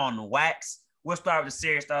predictions on wax. We'll start with the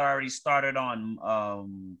series that already started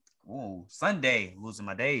on Sunday. Losing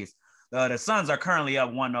my days. The Suns are currently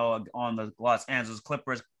up 1-0 on the Los Angeles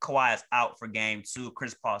Clippers. Kawhi is out for game 2.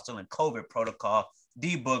 Chris Paul still in COVID protocol.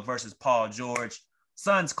 D-Book versus Paul George.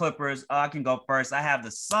 Suns, Clippers. I can go first. I have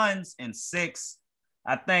the Suns in 6.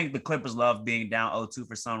 I think the Clippers love being down 0-2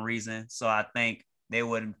 for some reason. So I think they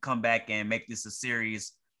would come back and make this a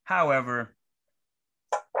series. However,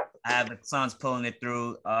 I have the Suns pulling it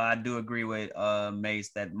through. I do agree with Mace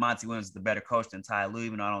that Monty Williams is the better coach than Ty Lue,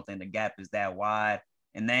 even though I don't think the gap is that wide.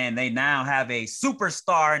 And then they now have a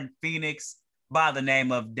superstar in Phoenix by the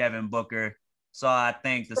name of Devin Booker. So I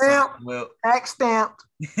think the Suns will. Stamped.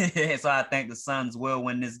 So I think the Suns will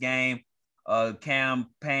win this game. Cam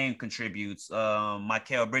Payne contributes.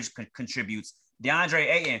 Mikal Bridges contributes.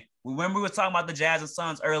 DeAndre Ayton. When we were talking about the Jazz and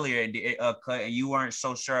Suns earlier, and you weren't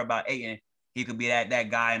so sure about Ayton, he could be that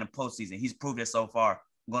guy in the postseason. He's proved it so far.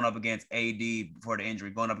 Going up against AD before the injury,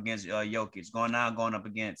 going up against Jokic, going up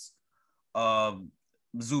against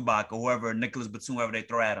Zubac or whoever, Nicholas Batum, whoever they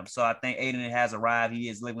throw at him. So I think Ayton has arrived. He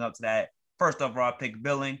is living up to that first overall pick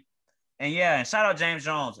billing. And shout out James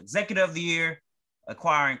Jones, Executive of the Year,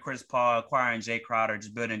 acquiring Chris Paul, acquiring Jay Crowder,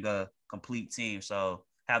 just building a complete team. So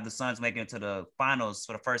have the Suns making it to the finals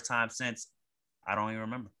for the first time since I don't even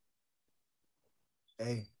remember.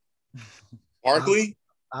 Hey. Barkley?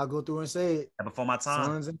 I'll go through and say it. Before my time.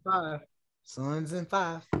 Suns in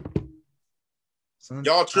 5.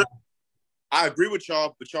 Y'all tripping. I agree with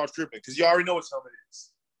y'all, but y'all tripping because you already know what time it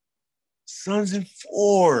is. Suns in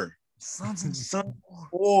 4. Suns in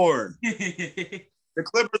 4. The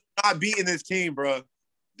Clippers are not beating this team, bro.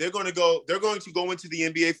 They're going to go into the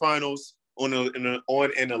NBA Finals on an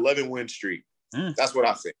 11-win streak. That's what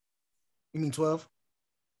I think. You mean 12?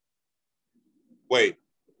 Wait.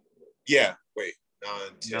 Yeah. Wait. 9,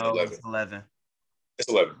 10, no, 11. It's 11. It's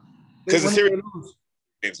 11. Because the series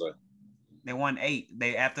games left. They won 8.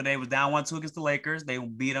 After they was down 1-2 against the Lakers, they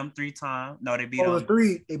beat them 3 times. No, they beat them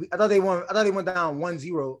 3. I thought they went down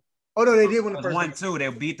 1-0. Oh no, they did win the first 1-2. They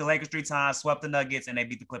beat the Lakers 3 times, swept the Nuggets, and they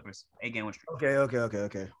beat the Clippers. 8-game win streak.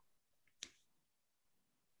 Okay.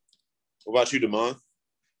 What about you, Damon?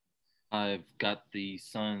 I've got the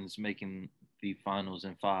Suns making the finals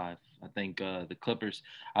in 5. I think the Clippers.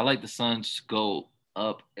 I like the Suns to go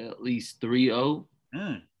up at least 3-0.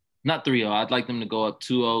 Not 3-0. I'd like them to go up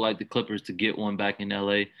 2-0 like the Clippers to get one back in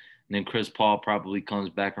LA. And then Chris Paul probably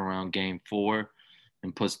comes back around game 4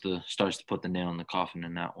 and starts to put the nail in the coffin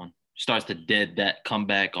in that one. Starts to dead that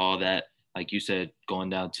comeback, all that. Like you said,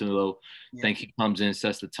 going down 2-0. I think he comes in,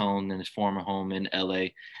 sets the tone in his former home in LA.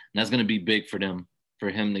 And that's going to be big for them,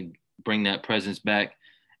 for him to bring that presence back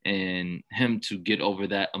and him to get over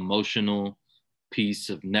that emotional piece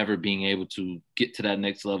of never being able to get to that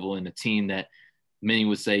next level in a team that many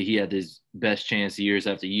would say he had his best chance years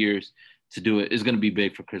after years to do it. Is going to be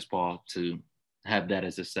big for Chris Paul to have that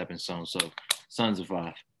as a stepping stone. So Suns of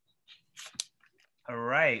 5. All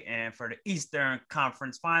right. And for the Eastern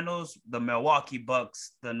Conference Finals, the Milwaukee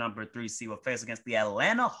Bucks, the number 3 seed, will face against the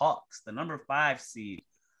Atlanta Hawks, the number 5 seed.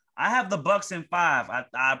 I have the Bucks in 5.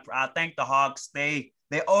 I think the Hawks, they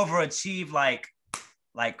overachieve like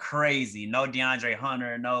crazy. No DeAndre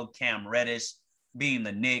Hunter, no Cam Reddish, being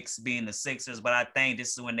the Knicks, being the Sixers. But I think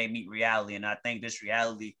this is when they meet reality. And I think this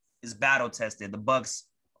reality is battle tested. The Bucks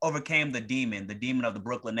overcame the demon of the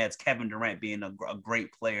Brooklyn Nets, Kevin Durant being a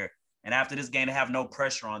great player. And after this game, they have no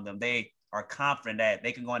pressure on them. They are confident that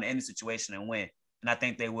they can go into any situation and win. And I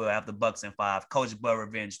think they will have the Bucks in 5. Coach Bud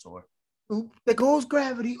revenge tour. There goes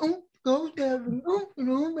gravity. Goes gravity.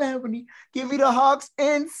 Gravity. Give me the Hawks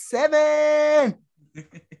in 7.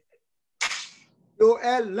 Yo,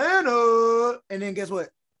 Atlanta. And then guess what?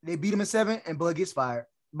 They beat him in 7, and Bud gets fired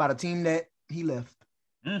by the team that he left.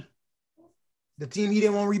 The team he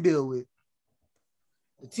didn't want to rebuild with.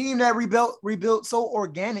 The team that rebuilt so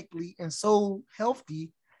organically and so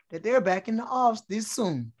healthy that they're back in the offs this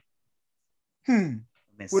soon.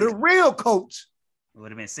 With a real coach. It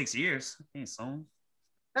would have been 6 years. Ain't soon.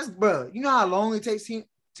 That's bro. You know how long it takes teams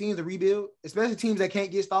to rebuild, especially teams that can't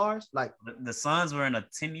get stars. Like The Suns were in a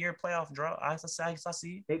 10-year playoff drought. I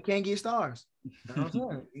see. they can't get stars. You know what I'm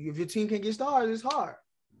saying? If your team can get stars, it's hard.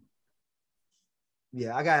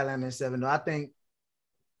 Yeah, I got Atlanta in 7 though. I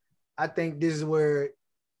think this is where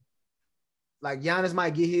like Giannis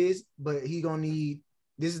might get his, but he gonna need.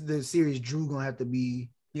 This is the series Drew gonna have to be.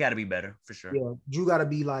 You got to be better for sure. Yeah, Drew got to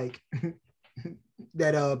be like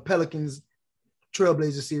that. Pelicans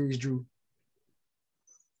Trailblazer series Drew.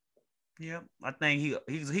 Yeah, I think he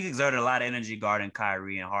exerted a lot of energy guarding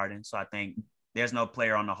Kyrie and Harden. So I think there's no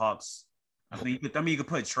player on the Hawks. I mean, you could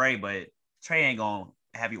put Trey, but Trey ain't gonna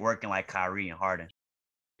have you working like Kyrie and Harden.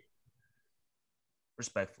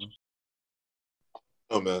 Respectfully.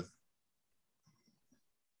 Oh man,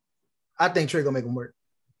 I think Trey gonna make him work.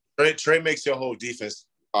 Trey makes your whole defense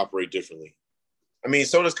operate differently. I mean,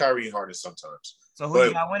 so does Kyrie and Harden sometimes. So who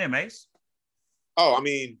you got winning, Mace? Oh, I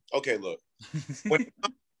mean, okay, look.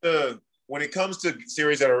 When it comes to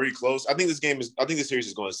series that are really close, I think this series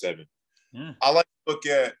is going 7. Yeah. I like to look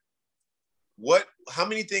at how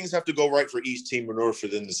many things have to go right for each team in order for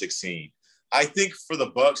them to succeed. I think for the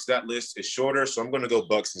Bucks, that list is shorter, so I'm going to go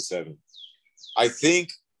Bucks in 7. I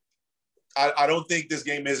don't think this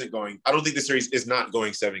game isn't going. I don't think the series is not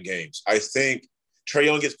going 7 games. I think Trae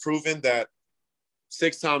Young has proven that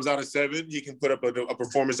 6 times out of 7, he can put up a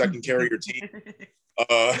performance that can carry your team.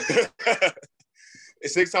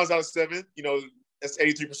 6 times out of 7, that's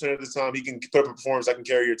 83% of the time he can put up a performance that can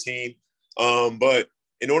carry your team. But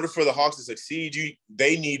in order for the Hawks to succeed,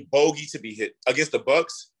 they need Bogey to be hit against the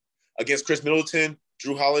Bucks, against Chris Middleton,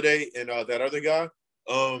 Drew Holiday, and that other guy.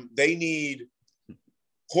 They need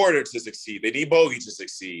Porter to succeed. They need Bogey to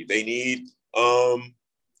succeed. They need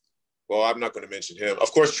well, I'm not going to mention him.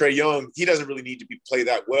 Of course, Trae Young, he doesn't really need to play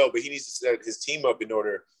that well, but he needs to set his team up in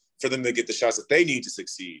order for them to get the shots that they need to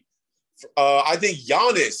succeed. I think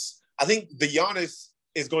the Giannis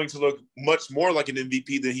is going to look much more like an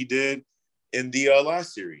MVP than he did in the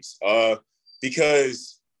last series.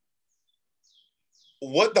 Because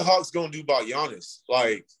what the Hawks going to do about Giannis?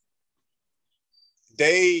 Like,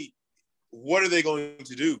 what are they going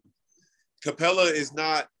to do? Capella is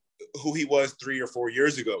not who he was 3 or 4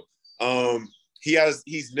 years ago.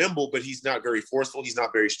 He's nimble, but he's not very forceful. He's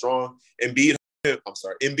not very strong. Embiid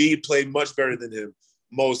played much better than him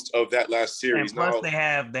most of that last series. And plus, they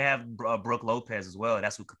have Brooke Lopez as well.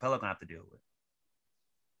 That's what Capella gonna have to deal with.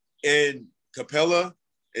 And Capella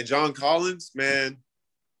and John Collins, man,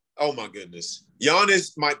 oh my goodness,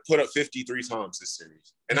 Giannis might put up 53 times this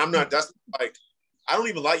series, and I don't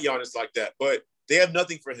even like Giannis like that, but they have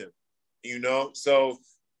nothing for him, So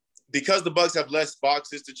because the Bucks have less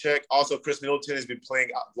boxes to check, also Chris Middleton has been playing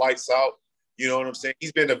lights out. You know what I'm saying?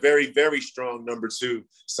 He's been a very, very strong number 2,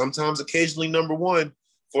 sometimes occasionally number 1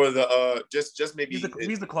 for the just maybe. He's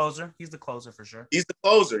the closer. He's the closer for sure. He's the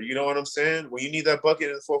closer. You know what I'm saying? When you need that bucket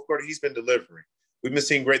in the fourth quarter, he's been delivering. We've been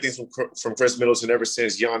seeing great things from Chris Middleton ever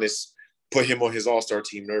since Giannis put him on his All-Star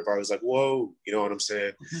team. And everybody was like, whoa, you know what I'm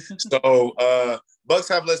saying? So Bucks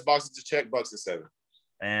have less boxes to check. Bucks in 7.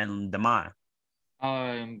 And Demond.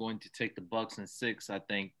 I'm going to take the Bucks in 6. I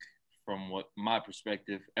think from my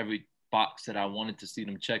perspective, every box that I wanted to see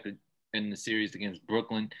them check in the series against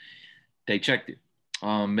Brooklyn, they checked it.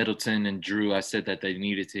 Middleton and Drew, I said that they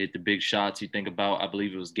needed to hit the big shots. You think about, I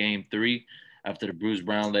believe it was game 3 after the Bruce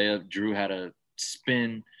Brown layup. Drew had a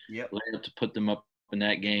spin layup to put them up in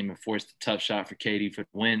that game and forced a tough shot for KD for the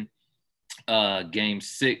win. Game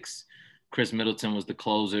 6, Chris Middleton was the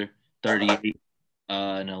closer, 38.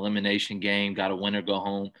 An elimination game, got a winner, go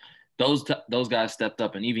home. Those guys stepped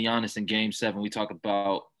up, and even Giannis in Game 7, we talk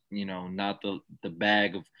about, not the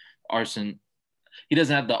bag of arson. He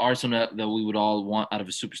doesn't have the arsenal that we would all want out of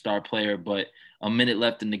a superstar player, but a minute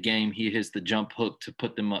left in the game, he hits the jump hook to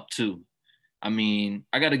put them up 2. I mean,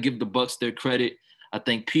 I got to give the Bucks their credit. I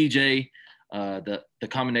think PJ, the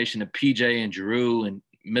combination of PJ and Drew and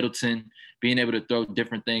Middleton being able to throw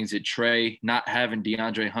different things at Trey, not having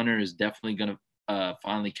DeAndre Hunter is definitely going to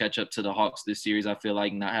finally catch up to the Hawks this series. I feel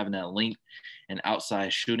like not having that length and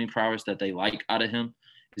outside shooting prowess that they like out of him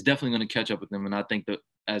is definitely going to catch up with them. And I think that,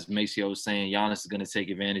 as Maceo was saying, Giannis is going to take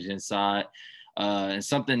advantage inside. And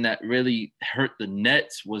something that really hurt the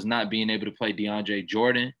Nets was not being able to play DeAndre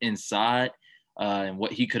Jordan inside and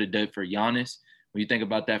what he could have done for Giannis. When you think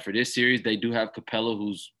about that for this series, they do have Capella,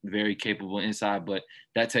 who's very capable inside, but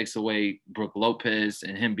that takes away Brooke Lopez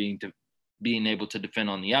and him being able to defend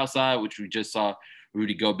on the outside, which we just saw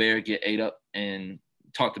Rudy Gobert get ate up and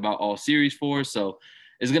talked about all series for. So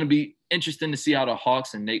it's going to be interesting to see how the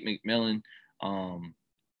Hawks and Nate McMillan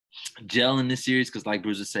gel in this series because, like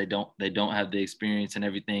Bruiser said, they don't have the experience and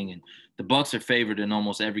everything. And the Bucks are favored in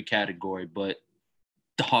almost every category, but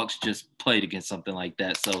the Hawks just played against something like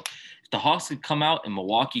that. So if the Hawks could come out in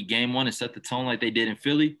Milwaukee game one and set the tone like they did in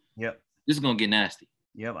Philly, this is gonna get nasty.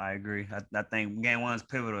 Yep, I agree. I think game one is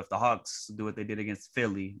pivotal. If the Hawks do what they did against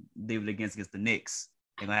Philly, did it against the Knicks,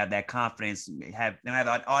 they're gonna have that confidence. They have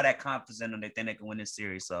all that confidence in them. They think they can win this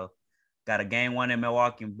series. So, got a game one in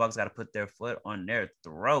Milwaukee, and Bucks got to put their foot on their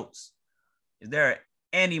throats. Is there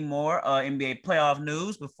any more NBA playoff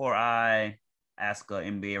news before I ask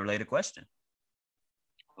an NBA related question?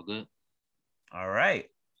 All good. All right,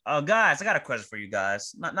 guys, I got a question for you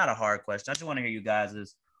guys. Not a hard question. I just want to hear you guys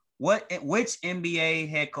is. Which NBA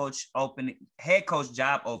head coach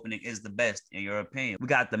job opening is the best in your opinion? We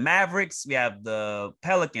got the Mavericks, we have the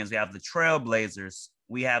Pelicans, we have the Trailblazers,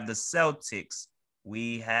 we have the Celtics,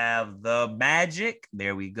 we have the Magic,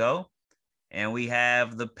 there we go, and we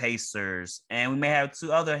have the Pacers, and we may have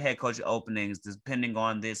two other head coach openings depending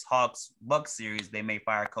on this Hawks-Bucks series. They may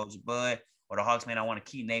fire Coach Bud, or the Hawks may not want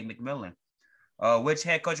to keep Nate McMillan. Which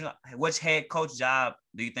head coach job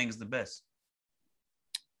do you think is the best?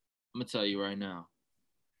 I'm going to tell you right now,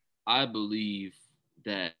 I believe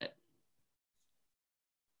that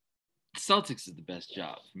Celtics is the best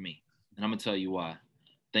job for me. And I'm going to tell you why. I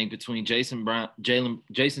think between Jason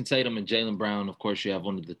Tatum and Jaylen Brown, of course, you have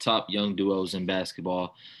one of the top young duos in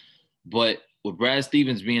basketball. But with Brad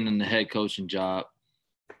Stevens being in the head coaching job,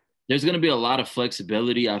 there's going to be a lot of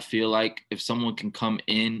flexibility, I feel like, if someone can come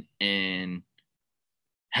in and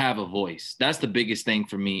have a voice. That's the biggest thing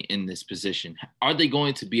for me in this position. Are they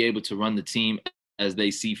going to be able to run the team as they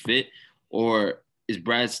see fit, or is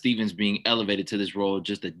Brad Stevens being elevated to this role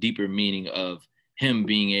just a deeper meaning of him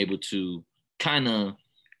being able to kind of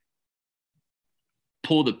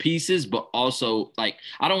pull the pieces, but also, like,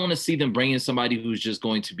 I don't want to see them bring in somebody who's just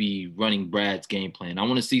going to be running Brad's game plan. I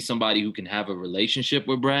want to see somebody who can have a relationship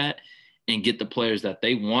with Brad and get the players that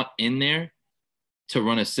they want in there to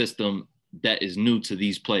run a system that is new to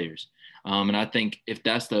these players. And I think if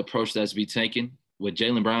that's the approach that's to be taken with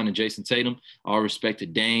Jaylen Brown and Jason Tatum, all respect to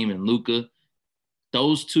Dame and Luka,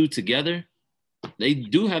 those two together, they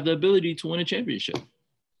do have the ability to win a championship.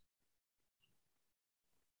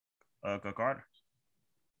 Carter.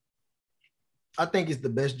 I think it's the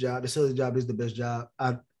best job. The Celtics job is the best job.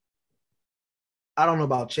 I don't know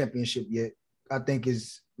about championship yet. I think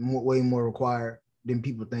it's way more required than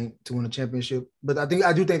people think to win a championship. But I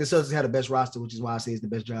do think the Celtics had the best roster, which is why I say it's the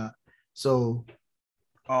best job. So,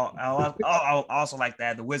 I also like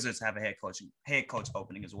that the Wizards have a head coach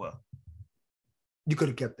opening as well. You could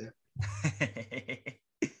have kept that.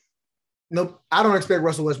 Nope, I don't expect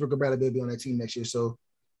Russell Westbrook or Bradley Beal to be on that team next year. So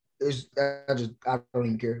I don't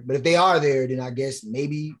even care. But if they are there, then I guess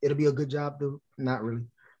maybe it'll be a good job. Though not really.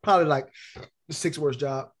 Probably like the sixth worst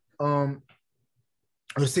job, or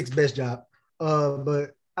the sixth best job.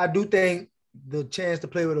 But I do think the chance to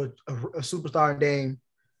play with a superstar in Dame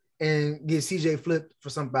and get CJ flipped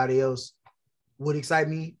for somebody else would excite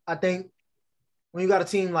me. I think when you got a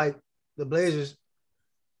team like the Blazers,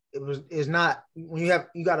 it's not when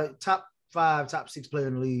you got a top 5, top 6 player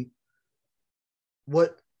in the league.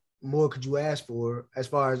 What more could you ask for as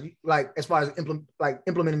far as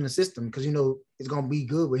implementing the system? Because it's gonna be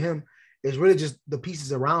good with him. It's really just the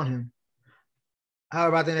pieces around him.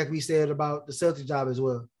 However, I think that can be said about the Celtics job as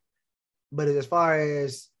well. But as far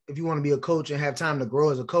as if you want to be a coach and have time to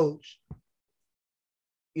grow as a coach,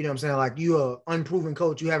 you know what I'm saying? Like, you an unproven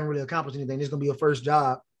coach, you haven't really accomplished anything. This is gonna be your first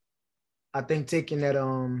job. I think taking that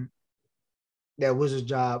Wizards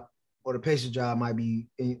job or the Pacers job might be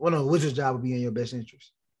the Wizards job would be in your best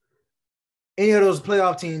interest. Any of those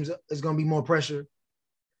playoff teams is gonna be more pressure,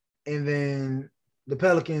 and then the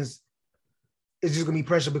Pelicans, it's just gonna be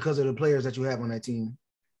pressure because of the players that you have on that team,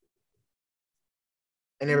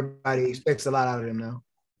 and everybody expects a lot out of them now.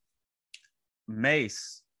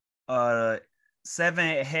 Mace,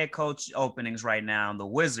 7 head coach openings right now: the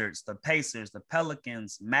Wizards, the Pacers, the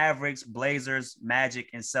Pelicans, Mavericks, Blazers, Magic,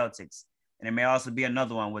 and Celtics. And there may also be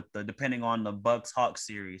another one depending on the Bucks-Hawks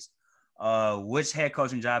series. Which head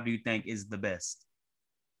coaching job do you think is the best?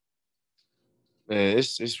 Man,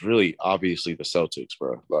 it's really obviously the Celtics,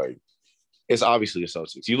 bro. Like, it's obviously the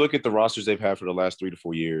Celtics. You look at the rosters they've had for the last 3 to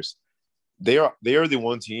 4 years. They are the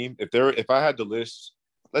one team. If I had to list,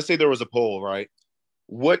 let's say there was a poll, right?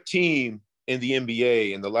 What team in the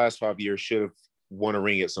NBA in the last 5 years should have won a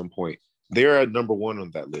ring at some point? They're at number 1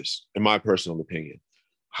 on that list, in my personal opinion.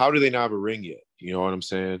 How do they not have a ring yet? You know what I'm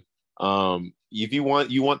saying? If you want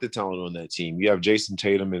the talent on that team. You have Jason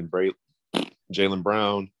Tatum and Jaylen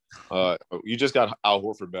Brown. You just got Al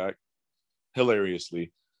Horford back,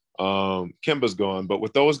 hilariously. Kemba's gone, but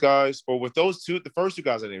with those guys, or with those two, the first two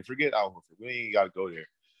guys I named, forget Al Horford. We ain't got to go there.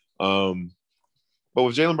 But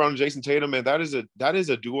with Jaylen Brown and Jason Tatum, man, that is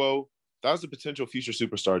a duo. That was a potential future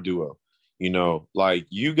superstar duo. You know, like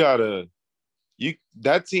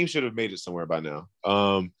that team should have made it somewhere by now.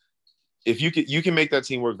 If you can make that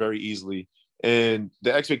team work very easily, and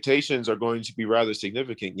the expectations are going to be rather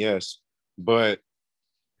significant, yes, but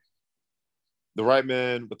the right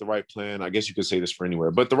man with the right plan, I guess you could say this for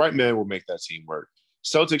anywhere, but the right man will make that team work.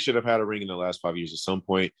 Celtics should have had a ring in the last 5 years at some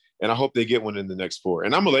point, and I hope they get one in the next 4.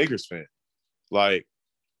 And I'm a Lakers fan, but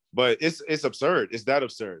it's absurd. It's that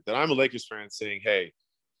absurd that I'm a Lakers fan saying, hey,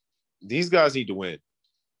 these guys need to win,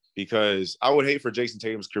 because I would hate for Jason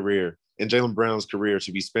Tatum's career and Jaylen Brown's career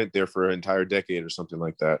to be spent there for an entire decade or something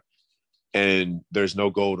like that, and there's no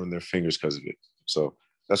gold on their fingers because of it. So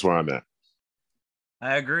that's where I'm at.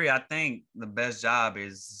 I agree. I think the best job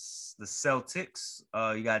is the Celtics.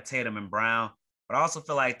 You got Tatum and Brown, but I also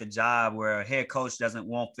feel like the job where a head coach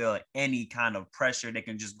won't feel any kind of pressure. They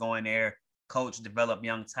can just go in there, coach, develop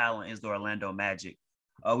young talent is the Orlando Magic.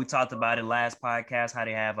 We talked about it last podcast, how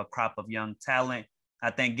they have a crop of young talent. I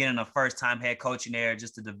think getting a first-time head coach in there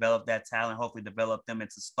just to develop that talent, hopefully develop them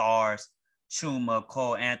into stars. Chuma,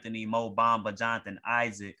 Cole Anthony, Mo Bamba, Jonathan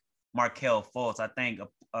Isaac, Markelle Fultz. I think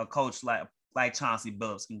a coach like Chauncey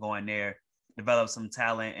Billups can go in there, develop some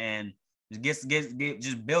talent, and just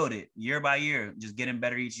build it year by year, just getting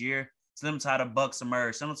better each year. Similar to how the Bucks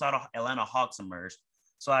emerge, similar to how the Atlanta Hawks emerge.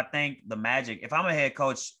 So I think the Magic, if I'm a head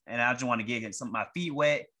coach and I just want to get my feet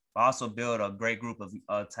wet, but also build a great group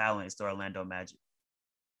of talent, it's the Orlando Magic.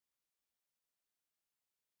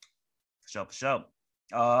 For sure.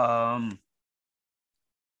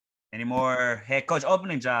 Any more head coach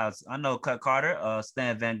opening jobs? I know Cut Carter,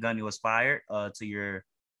 Stan Van Gundy was fired.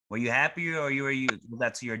 Were you happy or was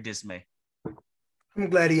that to your dismay? I'm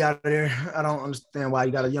glad he out of there. I don't understand why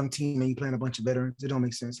you got a young team and you playing a bunch of veterans. It don't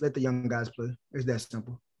make sense. Let the young guys play. It's that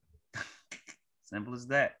simple. Simple as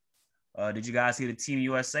that. Did you guys see the Team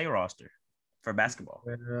USA roster for basketball?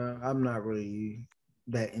 I'm not really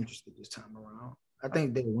that interested this time around. I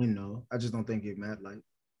think they win though. I just don't think it matters.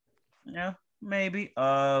 Yeah, maybe.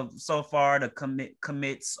 So far the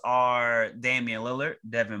commits are Damian Lillard,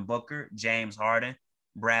 Devin Booker, James Harden,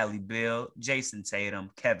 Bradley Beal, Jason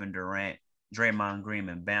Tatum, Kevin Durant, Draymond Green,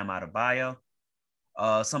 and Bam Adebayo.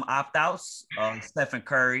 Some opt-outs: Stephen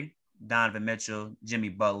Curry, Donovan Mitchell, Jimmy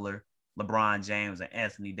Butler, LeBron James, and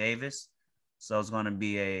Anthony Davis. So it's going to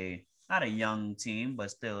be not a young team,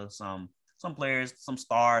 but still some players, some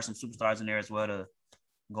stars, some superstars in there as well to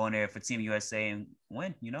go in there for Team USA and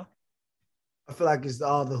win, you know? I feel like it's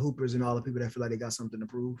all the hoopers and all the people that feel like they got something to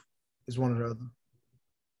prove. It's one or the other.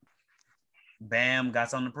 Bam got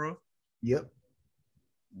something to prove? Yep.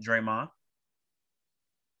 Draymond?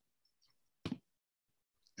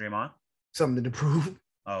 Something to prove.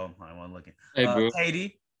 Oh, I wasn't looking. Hey, bro.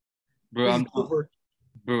 Katie? Bro,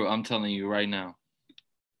 I'm telling you right now.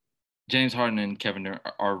 James Harden and Kevin Durant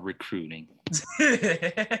are recruiting.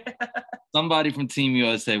 Somebody from Team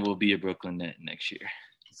USA will be a Brooklyn Net next year.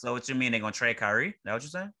 So what you mean, they're going to trade Kyrie? Is that what you're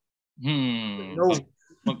saying? No.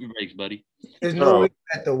 Pump your brakes, buddy. There's no way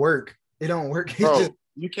that to work. It don't work. You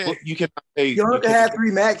can't say you don't have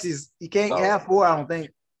 3 maxes. You can't have 4, I don't think.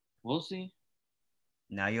 We'll see.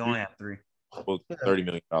 Now you only have 3. Well, $30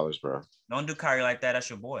 million, bro. Don't do Kyrie like that. That's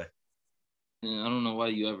your boy. Yeah, I don't know why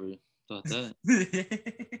you ever thought that.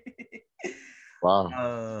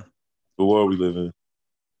 Wow. The world we live in.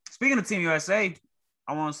 Speaking of Team USA,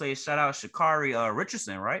 I want to say shout out Sha'Carri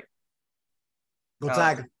Richardson, right? Go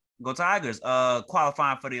Tigers. Go Tigers.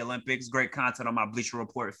 Qualifying for the Olympics. Great content on my Bleacher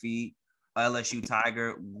Report feed. LSU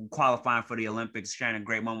Tiger qualifying for the Olympics, sharing a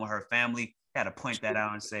great moment with her family. Had to point that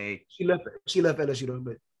out and say she left LSU though,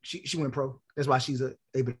 but she went pro. That's why she's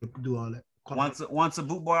able to do all that. Once a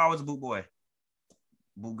boot boy, always a boot boy.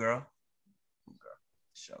 Boot girl.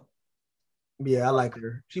 Show. Yeah, I like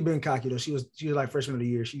her. She been cocky though. She was like freshman of the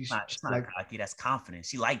year. She's not like cocky. That's confident.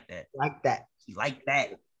 She like that. She like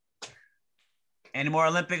that. Any more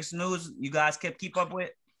Olympics news you guys keep up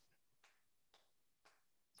with?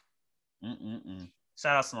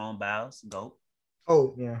 Shout out Simone Biles, GOAT.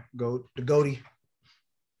 Oh yeah, GOAT. The GOATy.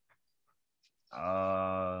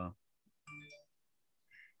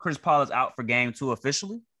 Chris Paul is out for game 2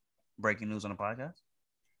 officially. Breaking news on the podcast.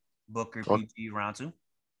 Booker PG round 2.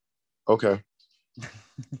 Okay.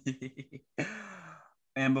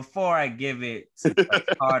 And before I give it to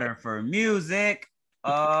Carter for music,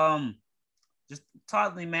 just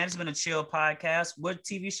talk to me, man. It's been a chill podcast. What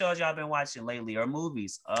TV shows y'all been watching lately or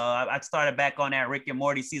movies? I started back on that Rick and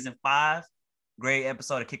Morty season 5. Great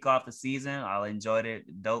episode to kick off the season. I enjoyed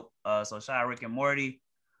it. Dope. So shout out Rick and Morty.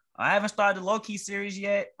 I haven't started the Loki series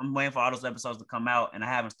yet. I'm waiting for all those episodes to come out, and I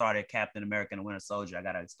haven't started Captain America and the Winter Soldier. I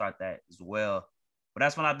gotta start that as well. But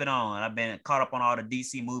that's what I've been on. I've been caught up on all the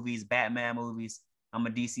DC movies, Batman movies. I'm a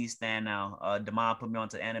DC stan now. Damon put me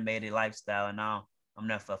onto animated lifestyle, and now I'm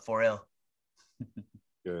there for 4L.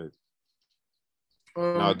 Good.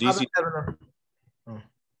 Now DC.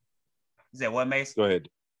 Is that what, Mace? Go ahead.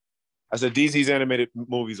 I said DC's animated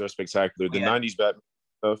movies are spectacular. The 90s Batman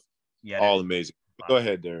stuff, all amazing. Go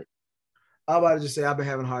ahead, Derek. I was about to just say I've been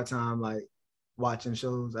having a hard time like watching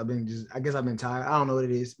shows. I guess I've been tired. I don't know what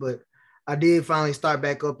it is, but I did finally start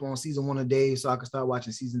back up on season 1 of Dave so I could start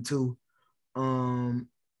watching season 2. I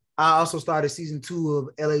also started season 2 of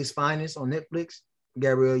LA's Finest on Netflix.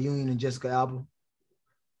 Gabrielle Union and Jessica Alba.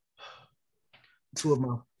 Two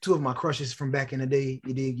of my crushes from back in the day.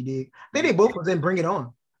 You dig. I think they both was in Bring It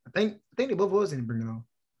On. I think they both was in Bring It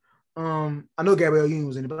On. I know Gabrielle Union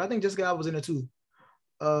was in it, but I think Jessica Alba was in it too.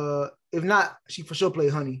 If not, she for sure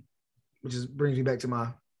played Honey, which brings me back to my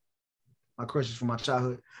crushes from my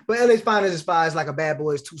childhood. But LA's Finest is fine. It's like a Bad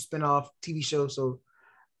Boys 2 spinoff TV show, so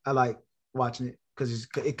I like watching it because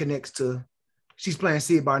it connects to. She's playing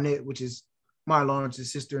Sid Barnett, which is Martin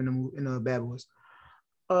Lawrence's sister in the Bad Boys.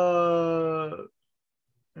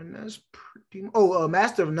 And that's pretty.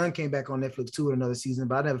 Master of None came back on Netflix too in another season,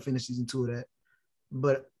 but I never finished season 2 of that.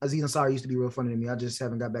 But Aziz Ansari used to be real funny to me. I just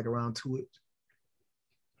haven't got back around to it.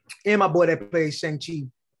 And my boy that plays Shang-Chi,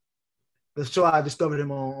 the show I discovered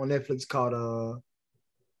him on Netflix called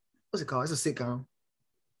what's it called? It's a sitcom.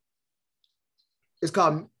 It's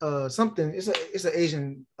called something. It's an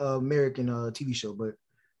Asian American TV show, but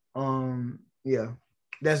yeah,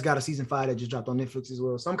 that's got a season 5 that just dropped on Netflix as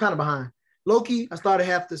well. So I'm kind of behind. Loki, I started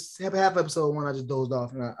half episode 1. I just dozed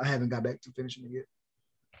off and I haven't got back to finishing it yet.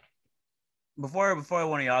 Before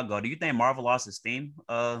one of y'all go, do you think Marvel lost its steam?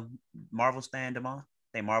 Marvel stand Damon?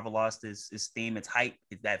 Think Marvel lost its steam, its hype,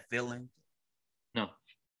 that feeling? No.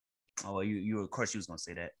 Oh, well, you of course you was gonna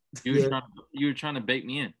say that. You were trying to bait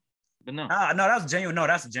me in, but no. No, that's genuine. No,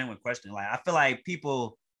 that's a genuine question. Like I feel like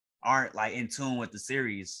people aren't like in tune with the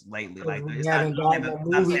series lately. Like we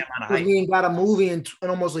ain't got a movie in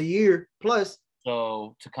almost a year plus.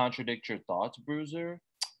 So to contradict your thoughts, Bruiser,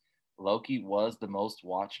 Loki was the most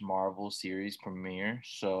watched Marvel series premiere.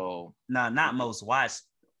 So not most watched.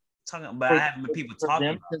 Talking about having people talking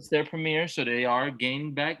about since their premiere, so they are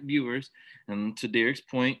gaining back viewers. And to Derek's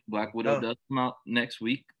point, Black Widow does come out next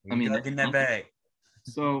week. In that bag.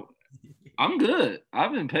 So I'm good.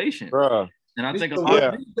 I've been patient, Bruh. And I think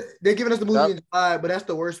they're giving us the movie in July, but that's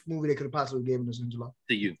the worst movie they could have possibly given us in July.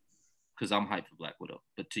 To you, because I'm hyped for Black Widow,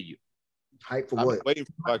 but to you, hyped for what? Waiting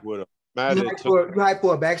for Black Widow. You hyped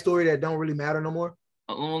for a backstory that don't really matter no more.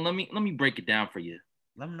 Well, let me break it down for you.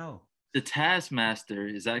 Let them know. The Taskmaster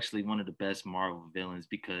is actually one of the best Marvel villains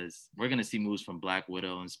because we're gonna see moves from Black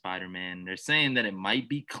Widow and Spider-Man. They're saying that it might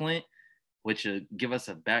be Clint, which will give us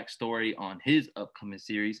a backstory on his upcoming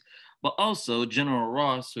series. But also General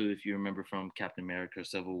Ross, who, if you remember from Captain America,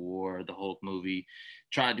 Civil War, the Hulk movie,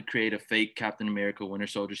 tried to create a fake Captain America Winter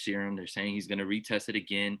Soldier serum. They're saying he's going to retest it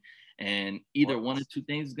again. And either one of two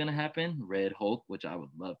things is going to happen. Red Hulk, which I would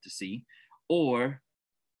love to see, or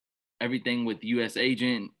everything with U.S.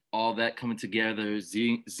 Agent, all that coming together.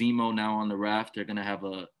 Zemo now on the raft. They're going to have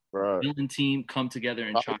a villain team come together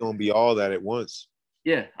and try. It's going to be all that at once.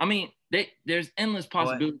 Yeah, I mean, there's endless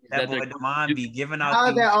possibilities that they're going be giving out. How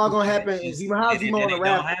is that all gonna happen? How is Zemo on the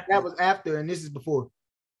raft? That was after, and this is before.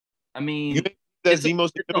 I mean, it's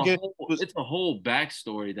a whole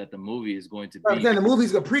backstory that the movie is going to be. I'm saying the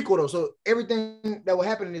movie's a prequel though, so everything that will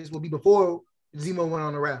happen in this will be before Zemo went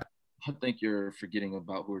on the raft. I think you're forgetting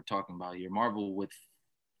about who we're talking about here. Marvel with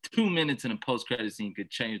 2 minutes in a post-credit scene could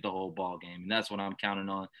change the whole ball game, and that's what I'm counting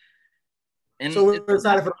on. And so we're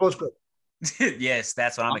excited for the post-credit. Yes,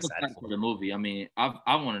 that's what I'm excited for the movie. I mean,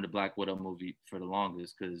 I wanted a Black Widow movie for the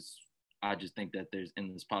longest because I just think that there's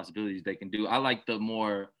endless possibilities they can do. I like the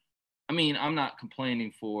more. I mean, I'm not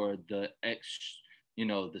complaining for the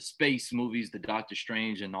the space movies, the Doctor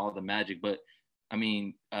Strange and all the magic, but I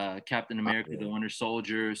mean, Captain America, the Winter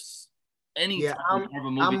Soldier,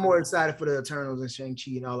 I'm more excited for the Eternals and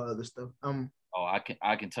Shang-Chi and all the other stuff.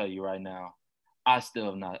 I can tell you right now, I still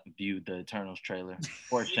have not viewed the Eternals trailer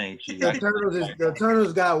or Shang-Chi. The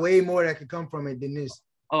Eternals got way more that could come from it than this.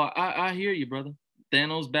 Oh, I hear you, brother.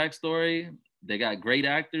 Thanos backstory. They got great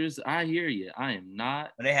actors. I hear you. I am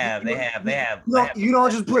not. They have. You don't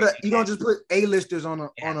just put A-listers on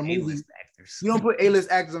a movie. You don't put A-list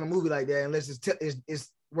actors on a movie like that unless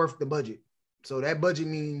it's worth the budget. So that budget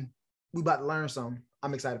means we about to learn something.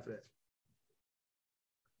 I'm excited for that.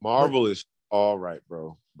 Marvel is all right,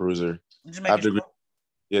 bro. Bruiser. Just making sure.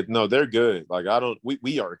 Yeah, no, they're good. Like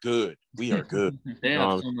we are good. We are good. They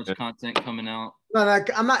have so much content coming out. No,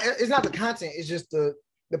 I'm not. It's not the content. It's just the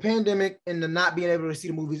pandemic and the not being able to see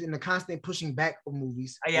the movies and the constant pushing back of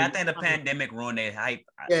movies. Yeah, I think the pandemic ruined their hype.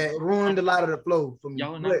 Yeah, it ruined a lot of the flow for me.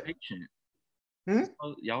 Y'all are not patient.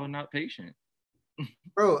 Y'all are not patient.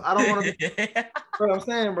 Bro, I don't want to be. Bro, I'm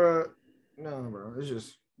saying, bro. No, bro. It's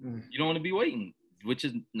just. You don't want to be waiting, which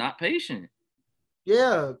is not patient.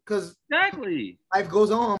 Yeah, because exactly life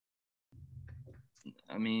goes on.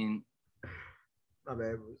 I mean, my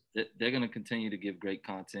bad. They're gonna continue to give great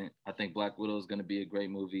content. I think Black Widow is gonna be a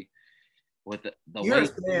great movie. With the you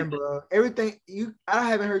understand, bro? Everything I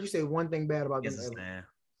haven't heard you say one thing bad about this.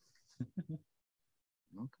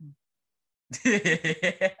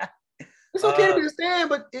 Okay. It's okay to be a stan,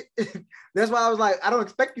 but that's why I was like, I don't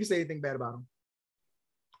expect you to say anything bad about him.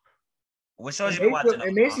 What shows you watching?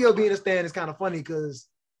 And Maceo being a stan is kind of funny because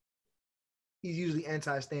he's usually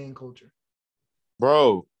anti-stan culture.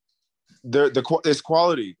 Bro, it's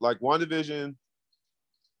quality. Like WandaVision,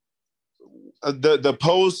 the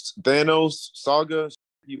post Thanos saga,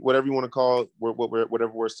 whatever you want to call it,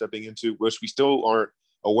 whatever we're stepping into, which we still aren't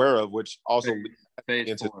aware of, which also leads to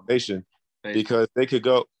anticipation. Because they could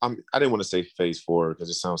go. I didn't want to say phase 4 because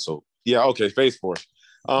it sounds so. Yeah, okay, phase 4.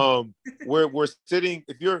 We're sitting.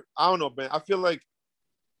 If you're, I don't know, man. I feel like,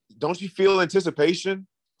 don't you feel anticipation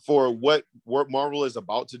for what Marvel is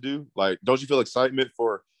about to do? Like, don't you feel excitement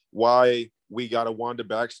for why we got a Wanda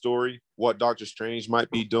backstory, what Doctor Strange might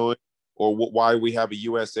be doing, or why we have a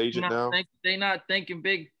U.S. agent now? They're not thinking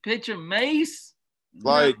big picture, Mace.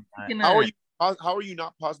 Like, how are you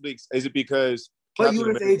not possibly? Is it because? What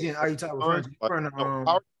U.S. agent are you talking about? How are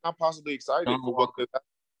you not possibly excited for what could happen?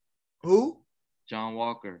 Who? John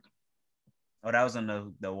Walker. Oh, that was in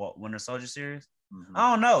the Winter Soldier series? Mm-hmm.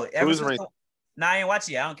 I don't know. I ain't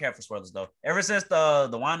watching it. I don't care for spoilers though. Ever since the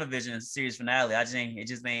WandaVision series finale, it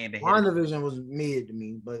just ain't been. WandaVision was mid to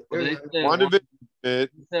me, but WandaVision. The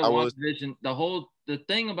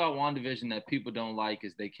thing about WandaVision that people don't like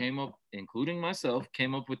is they came up, including myself,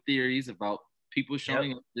 with theories about people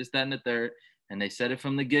showing up, this, that, and the third. And they said it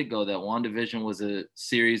from the get-go that WandaVision was a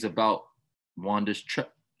series about Wanda's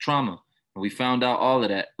trauma. And we found out all of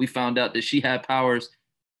that. We found out that she had powers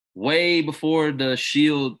way before the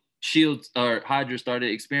Shield or Hydra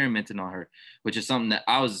started experimenting on her, which is something that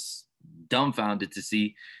I was dumbfounded to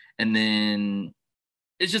see. And then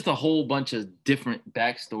it's just a whole bunch of different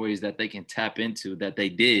backstories that they can tap into that they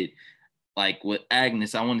did. Like with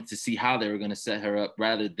Agnes, I wanted to see how they were going to set her up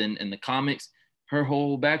rather than in the comics. Her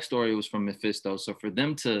whole backstory was from Mephisto. So for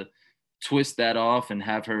them to twist that off and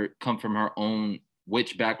have her come from her own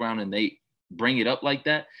witch background and they bring it up like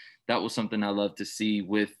that, that was something I love to see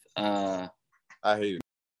with I hate it.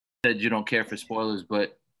 Said you don't care for spoilers,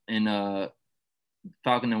 but in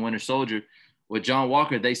Falcon and Winter Soldier with John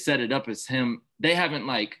Walker, they set it up as him. They haven't,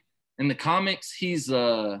 like, in the comics, he's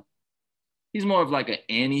more of like an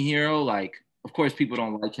anti-hero. Like, of course, people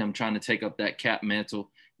don't like him trying to take up that Cap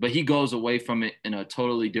mantle, but he goes away from it in a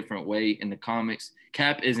totally different way in the comics.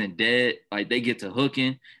 Cap isn't dead. Like, they get to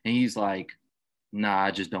hooking, and he's like, nah,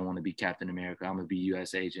 I just don't want to be Captain America. I'm going to be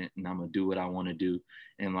U.S. agent, and I'm going to do what I want to do.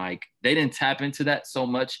 And, like, they didn't tap into that so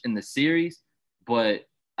much in the series, but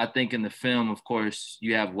I think in the film, of course,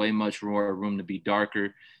 you have way much more room to be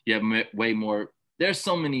darker. You have way more. There's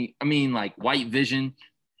so many. I mean, like, White Vision,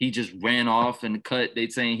 he just ran off and cut. They're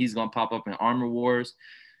saying he's going to pop up in Armor Wars.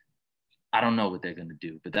 I don't know what they're going to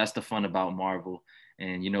do, but that's the fun about Marvel.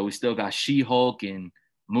 And, you know, we still got She-Hulk, and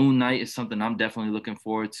Moon Knight is something I'm definitely looking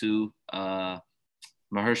forward to.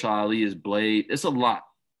 Mahershala Ali is Blade. It's a lot.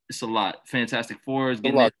 Fantastic Four is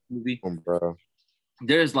getting that movie. Bro.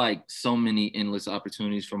 There's like so many endless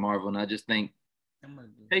opportunities for Marvel, and I just think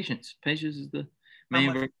patience is the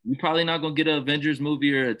main. You're probably not going to get an Avengers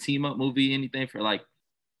movie or a team-up movie, anything for like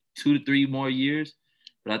 2 to 3 more years.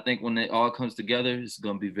 But I think when it all comes together, it's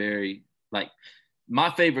going to be very, like, my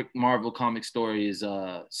favorite Marvel comic story is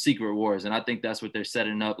Secret Wars. And I think that's what they're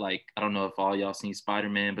setting up. Like, I don't know if all y'all seen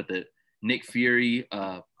Spider-Man, but the Nick Fury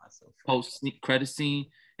post-credit scene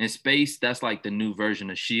in space, that's like the new version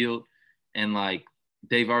of S.H.I.E.L.D. And, like,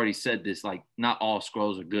 they've already said this, like, not all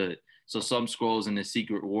Skrulls are good. So some Skrulls in the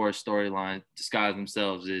Secret Wars storyline disguise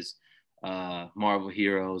themselves as Marvel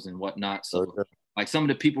heroes and whatnot. So, like, some of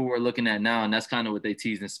the people we're looking at now, and that's kind of what they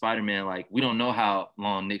teased in Spider-Man, like, we don't know how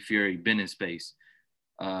long Nick Fury been in space.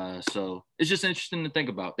 So it's just interesting to think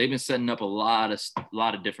about. They've been setting up a lot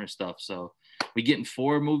of different stuff. So we're getting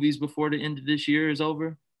 4 movies before the end of this year is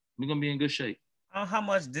over. We're going to be in good shape. How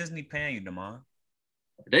much Disney paying you, Damon?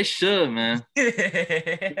 They should, man.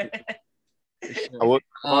 I was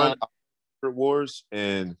on Secret Wars,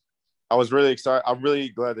 and I was really excited. I'm really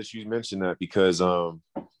glad that you mentioned that because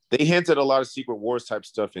they hinted a lot of Secret Wars type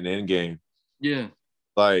stuff in Endgame. Yeah.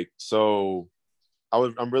 Like, so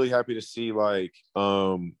I'm really happy to see like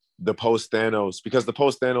the post Thanos, because the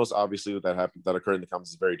post Thanos, obviously that happened, that occurred in the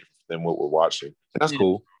comics, is very different than what we're watching. And that's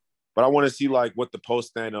cool. But I want to see like what the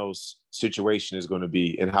post Thanos situation is going to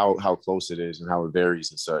be and how close it is and how it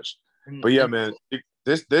varies and such. But yeah, man,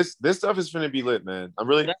 this stuff is going to be lit, man. I'm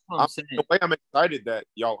really, the way I'm excited that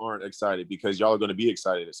y'all aren't excited, because y'all are going to be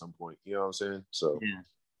excited at some point. You know what I'm saying? So yeah,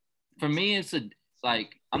 for me, it's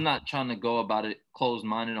like I'm not trying to go about it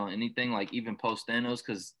closed-minded on anything, like even post Thanos,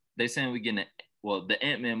 because they saying we getting the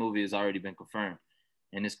Ant-Man movie has already been confirmed,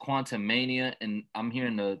 and it's Quantum Mania, and I'm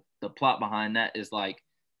hearing the plot behind that is like,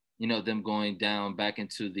 you know, them going down back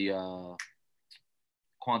into the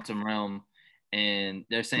quantum realm, and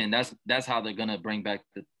they're saying that's how they're gonna bring back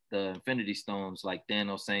the Infinity Stones, like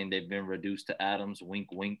Thanos saying they've been reduced to atoms. Wink,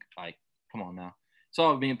 wink. Like, come on now, it's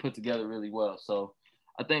all being put together really well. So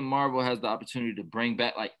I think Marvel has the opportunity to bring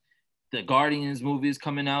back, like, the Guardians movies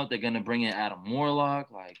coming out. They're gonna bring in Adam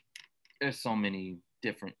Warlock. Like, there's so many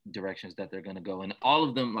different directions that they're gonna go, and all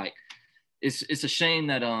of them, like, it's a shame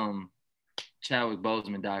that Chadwick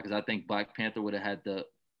Boseman died, because I think Black Panther would have had the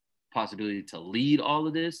possibility to lead all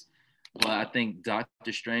of this. But I think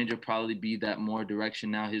Doctor Strange will probably be that more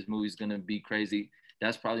direction now. His movie's going to be crazy.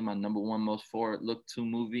 That's probably my number one most forward look to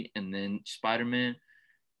movie. And then Spider-Man.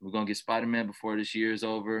 We're going to get Spider-Man before this year is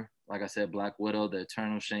over. Like I said, Black Widow, The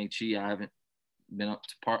Eternal, Shang-Chi. I haven't been up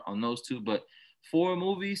to part on those two. But 4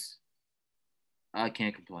 movies, I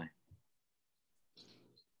can't complain.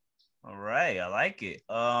 All right. I like it.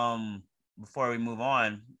 Before we move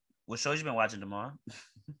on, what shows you been watching tomorrow?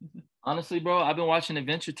 Honestly, bro, I've been watching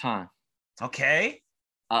Adventure Time. Okay.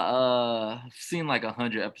 I've seen like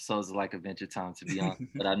 100 episodes of like Adventure Time, to be honest,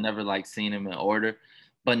 but I've never like seen them in order.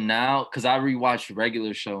 But now, because I rewatched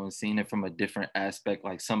regular show and seen it from a different aspect,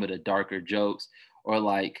 like some of the darker jokes, or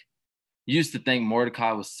like, used to think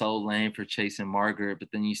Mordecai was so lame for chasing Margaret, but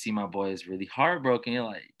then you see my boy is really heartbroken. You're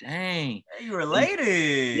like, dang. Hey, you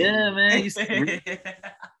related. Yeah, man. You see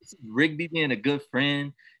Rigby being a good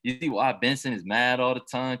friend. You see why Benson is mad all the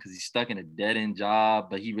time, because he's stuck in a dead-end job,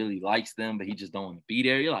 but he really likes them, but he just don't want to be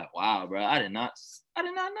there. You're like, wow, bro, I did not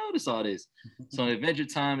notice all this. So Adventure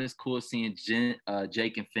Time is cool seeing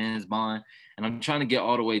Jake and Finn's bond. And I'm trying to get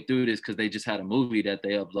all the way through this because they just had a movie that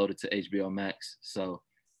they uploaded to HBO Max. So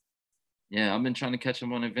yeah, I've been trying to catch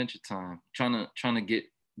them on Adventure Time. Trying to get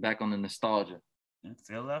back on the nostalgia.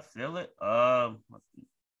 Feel it.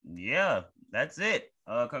 Yeah, that's it.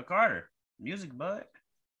 Carter, music, bud.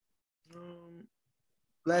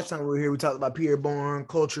 Last time we were here, we talked about Pierre Bourne,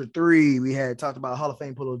 Culture 3. We had talked about Hall of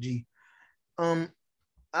Fame Polo G.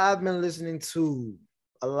 I've been listening to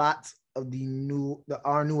a lot of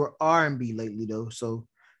our newer R&B lately, though. So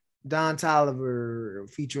Don Toliver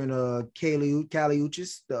featuring Kali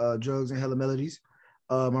Uchis, the Drugs and Hella Melodies.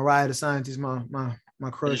 Mariah the Scientist, my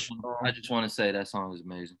crush. I just want to say that song is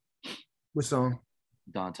amazing. What song?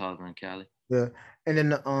 Don Toliver and Kali. Yeah. And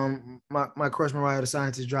then my crush Mariah the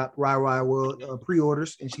Scientist dropped Ride World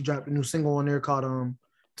pre-orders, and she dropped a new single on there called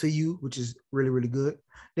To You, which is really, really good.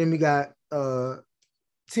 Then we got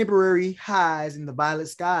Temporary Highs in the Violet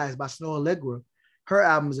Skies by Snow Allegra. Her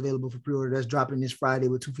album is available for pre-order. That's dropping this Friday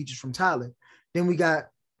with 2 features from Tyler. Then we got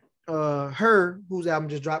her, whose album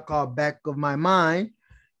just dropped, called Back of My Mind.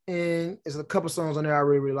 And there's a couple songs on there I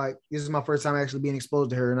really, really like. This is my first time actually being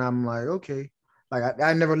exposed to her, and I'm like, okay. Like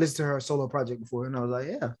I never listened to her solo project before, and I was like,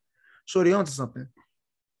 yeah, shorty onto something,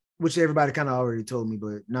 which everybody kind of already told me,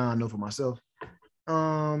 but now I know for myself.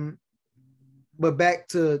 But back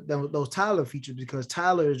to those Tyler features, because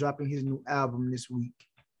Tyler is dropping his new album this week.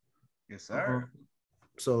 Yes, sir.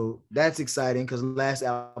 So that's exciting, because last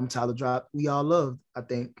album Tyler dropped, we all loved, I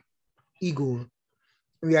think, Igor.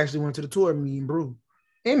 And we actually went to the tour, me and Brew,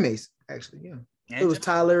 and Mace, actually, yeah. And it was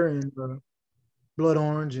Tyler and Blood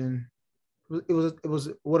Orange, and it was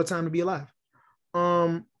What a Time to Be Alive.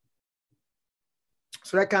 So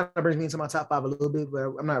that kind of brings me into my top 5 a little bit, but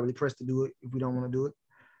I'm not really pressed to do it if we don't want to do it.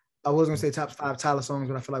 I was gonna say top 5 Tyler songs,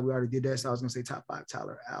 but I feel like we already did that, so I was gonna say top 5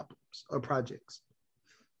 Tyler albums or projects.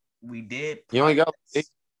 We did. You only got.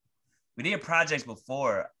 We did projects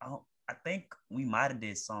before. I think we might have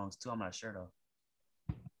did songs too. I'm not sure though.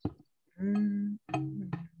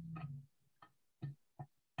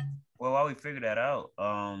 Well, while we figure that out,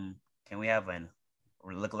 can we have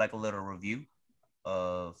look like a little review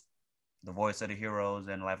of The Voice of the Heroes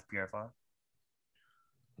and Life of Pierre 5?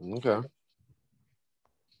 Okay.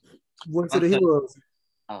 Voice of the Heroes.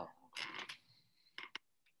 Oh.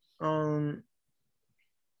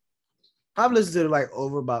 I've listened to it like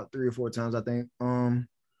over about 3 or 4 times, I think.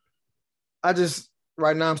 I just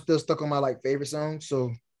right now I'm still stuck on my like favorite songs.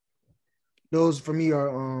 So those for me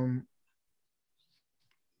are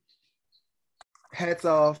Hats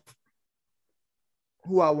Off,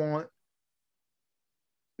 Who I Want,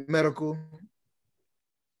 Medical,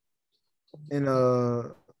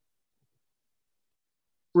 and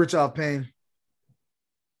Rich Off Pain.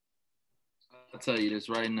 I'll tell you this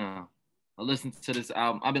right now. I listened to this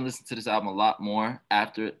album. I've been listening to this album a lot more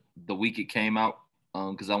after the week it came out,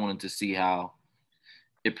 because I wanted to see how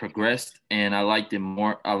it progressed, and I liked it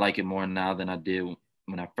more. I like it more now than I did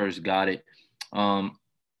when I first got it.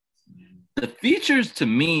 The features, to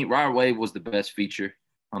me, Rod Wave was the best feature.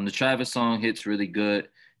 The Travis song hits really good.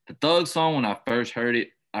 The Thug song, when I first heard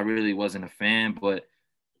it, I really wasn't a fan, but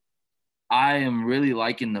I am really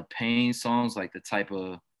liking the Pain songs, like the type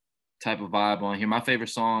of vibe on here. My favorite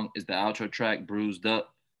song is the outro track, Bruised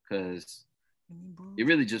Up, because it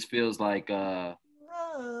really just feels like the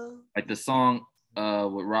song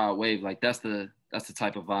with Rod Wave. Like that's the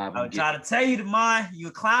type of vibe. I was trying to tell you, Demond. You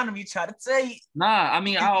were clowning me. Try to tell you. Nah, I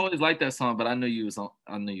mean I always liked that song, but I knew you was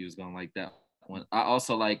gonna like that one. I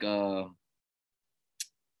also like I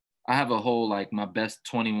have a whole like my best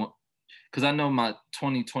 21. Because I know my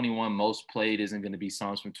 2021 most played isn't going to be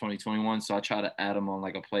songs from 2021, so I try to add them on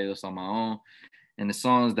like a playlist on my own. And the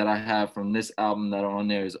songs that I have from this album that are on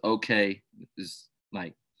there is Okay. Is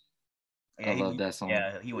like, I love that song.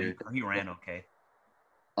 Yeah, he ran Okay.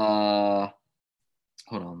 Hold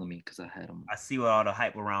on, because I had them. I see what all the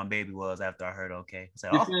hype around Baby was after I heard Okay. I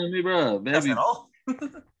said, you feel me, bro? Baby.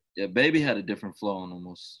 Yeah, Baby had a different flow on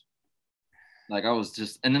almost. Like I was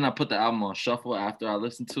just, and then I put the album on shuffle after I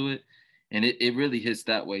listened to it. And it really hits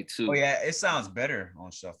that way too. Oh yeah, it sounds better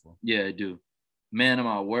on shuffle. Yeah, I do. Man of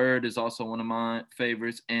My Word is also one of my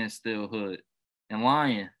favorites, and Still Hood. And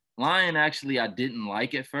Lion actually I didn't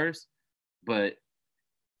like at first, but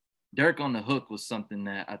Dirk on the Hook was something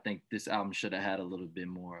that I think this album should have had a little bit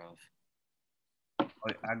more of.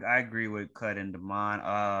 I agree with Cut and Demond.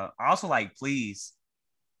 I also like Please.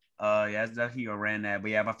 Yeah, that's he ran that.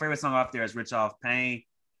 But yeah, my favorite song off there is Rich Off Pain.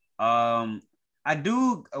 I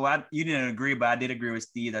do. Well, you didn't agree, but I did agree with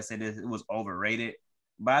Steve. I said it was overrated.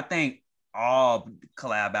 But I think all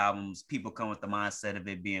collab albums, people come with the mindset of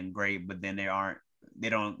it being great, but then they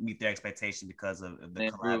don't meet their expectation because of the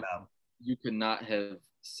collab album. You could not have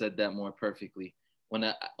said that more perfectly. When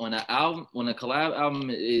a collab album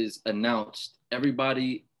is announced,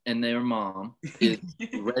 everybody and their mom is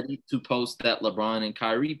ready to post that LeBron and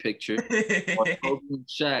Kyrie picture or Kobe and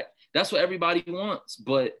Shaq. That's what everybody wants,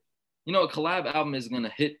 but you know, a collab album is going to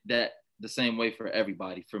hit that the same way for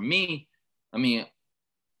everybody. For me, I mean,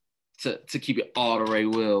 to keep it all the way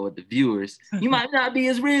real with the viewers, you might not be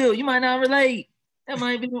as real. You might not relate. That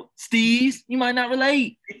might be Steve's. You might not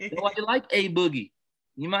relate. That's why you like A Boogie.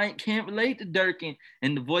 You can't relate to Dirk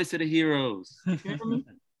and the Voice of the Heroes. You know what I mean?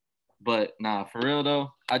 But nah, for real though,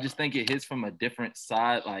 I just think it hits from a different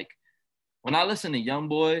side. Like when I listen to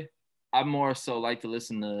YoungBoy, I more so like to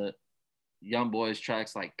listen to YoungBoy's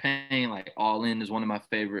tracks like Pain, like All In is one of my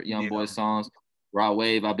favorite YoungBoy songs. Rod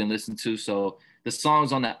Wave I've been listening to. So the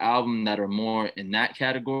songs on the album that are more in that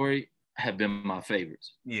category have been my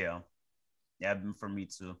favorites. Yeah, been for me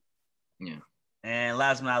too. Yeah. And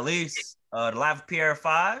last but not least, The Life of Pierre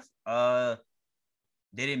 5.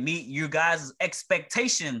 Did it meet you guys'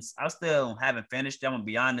 expectations? I still haven't finished. I'm gonna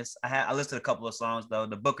be honest. I listened to a couple of songs though.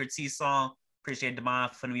 The Booker T song. Appreciate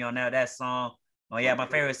Demond for putting me on that song. Oh yeah, my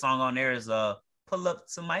favorite song on there is "Pull Up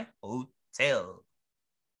to My Hotel."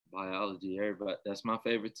 Biology, everybody. That's my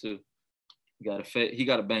favorite too. He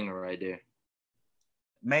got a banger right there.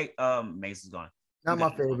 Mace is gone. Not my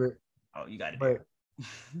favorite. Oh, you got it. But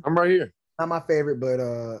I'm right here. Not my favorite,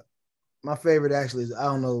 but my favorite actually is, I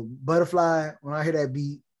don't know, Butterfly. When I hear that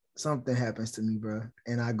beat, something happens to me, bro,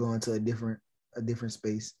 and I go into a different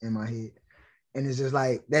space in my head, and it's just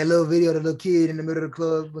like that little video, the little kid in the middle of the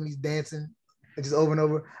club when he's dancing. And just over and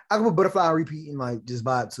over. I can put Butterfly on repeat and like just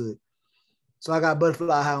vibe to it. So I got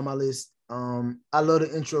Butterfly high on my list. I love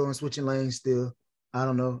the intro and Switching Lanes still. I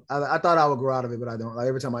don't know. I thought I would grow out of it, but I don't. Like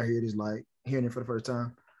every time I hear it, it's like hearing it for the first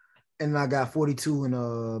time. And I got 42 in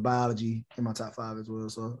Biology in my top 5 as well.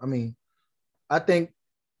 So I mean, I think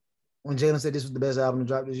when Jalen said this was the best album to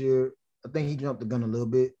drop this year, I think he jumped the gun a little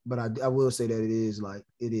bit. But I will say that it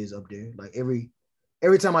is up there. Like every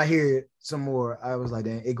time I hear it some more, I was like,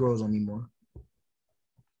 damn, it grows on me more.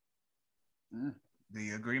 Do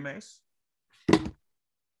you agree, Mace?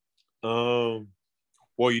 Well,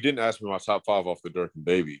 Well, you didn't ask me my top 5 off the Dirk and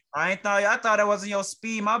Baby. I thought that wasn't your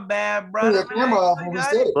speed. My bad, Turn brother. your camera off when we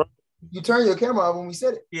said it. You turn your camera off when we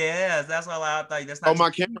said it. Yeah, that's all I thought. That's not. Oh,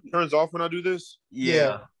 my camera turns off when I do this?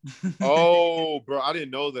 Yeah. Oh, bro, I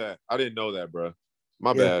didn't know that, bro.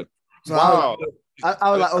 My bad. So Wow.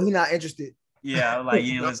 I was like, oh, he's not interested. Yeah, I was like,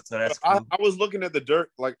 you listen to that. I was looking at the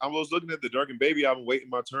Dirk, and Baby album,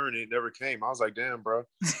 waiting my turn, and it never came. I was like, damn, bro.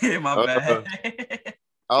 My bad.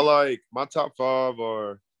 I like my top 5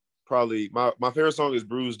 are probably my favorite song is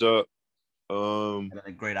Bruised Up. A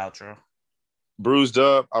great outro. Bruised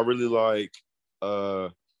Up. I really like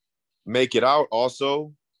Make It Out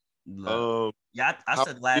also. Yeah, I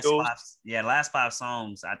said last 5. Yeah, last 5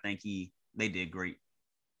 songs. I think they did great.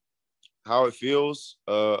 How It Feels.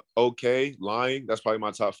 Okay, Lying. That's probably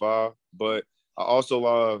my top 5. But I also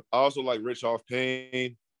like Rich Off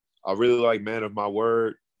Pain. I really like Man of My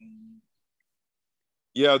Word.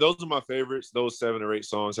 Yeah, those are my favorites. Those 7 or 8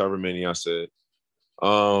 songs, however many I said.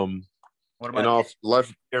 What about and off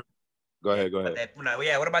Life? Go ahead.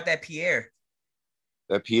 What about that Pierre?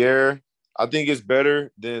 That Pierre, I think it's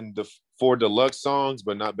better than the 4 deluxe songs,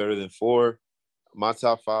 but not better than 4. My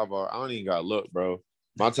top 5 are, I don't even got to look, bro.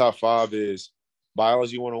 My top 5 is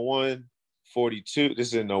Biology 101, 42. This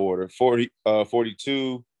is in no order.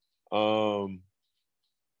 42. Come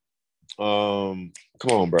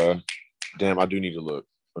on, bro. Damn, I do need to look.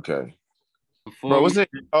 Okay. Bro, what's the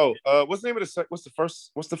name? What's the name of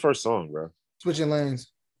what's the first song, bro? Switching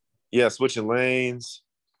Lanes. Yeah, Switching Lanes.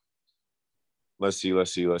 Let's see.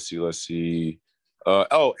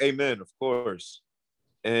 Amen, of course.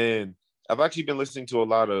 And I've actually been listening to a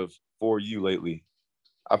lot of For You lately.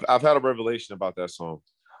 I've had a revelation about that song.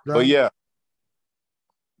 Right. But yeah.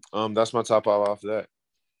 That's my top 5 off of that.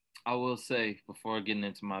 I will say, before getting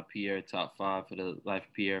into my Pierre top 5 for the Life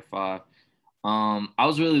of Pierre 5, I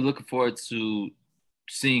was really looking forward to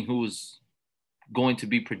seeing who was going to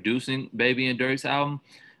be producing Baby and Dirk's album.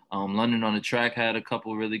 London on the Track had a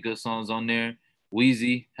couple really good songs on there.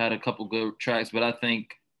 Wheezy had a couple good tracks, but I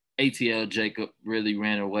think ATL Jacob really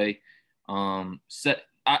ran away. ATL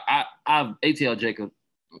Jacob,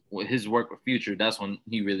 with his work with Future, that's when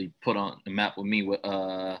he really put on the map with me with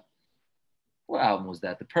what album was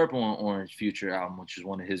that? The Purple and Orange Future album, which is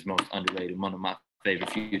one of his most underrated, one of my favorite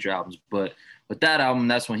Future albums. But with that album,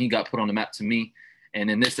 that's when he got put on the map to me. And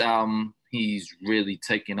in this album, he's really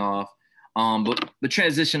taken off. But the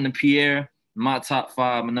transition to Pierre, my top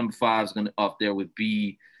 5, my number 5 is gonna up there would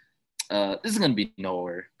be this is gonna be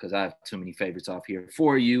nowhere because I have too many favorites off here.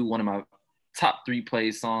 For You, one of my top 3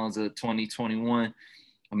 played songs of 2021.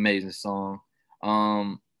 Amazing song.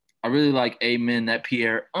 I really like Amen, that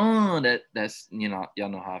Pierre. That's y'all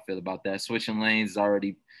know how I feel about that. Switching Lanes is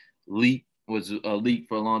already was a leak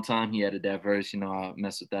for a long time. He added that verse. I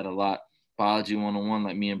mess with that a lot. Biology 101,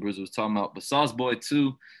 like me and Bruce was talking about. But Sauce Boy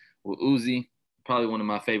 2 with Uzi, probably one of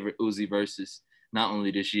my favorite Uzi verses, not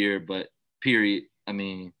only this year, but period. I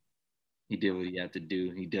mean, he did what he had to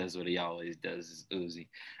do. He does what he always does, is Uzi.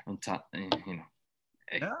 I'm top, Hey.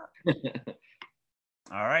 Yeah.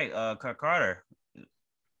 All right, Carter.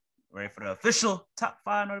 Ready for the official top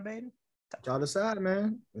 5 motivated? Y'all decide,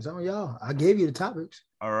 man. It's on y'all. I gave you the topics.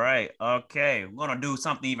 All right. Okay. We're going to do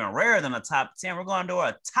something even rarer than a top 10. We're going to do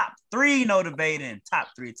a top 3 no debating. Top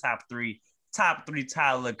three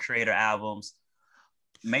Tyler Creator albums.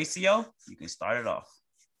 Maceo, you can start it off.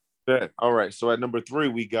 All right. So at number 3,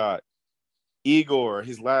 we got Igor,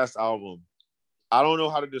 his last album. I don't know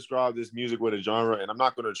how to describe this music with a genre, and I'm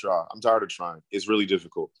not going to try. I'm tired of trying. It's really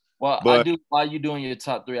difficult. Well, I do. While you're doing your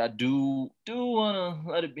top 3, I do want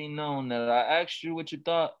to let it be known that I asked you what you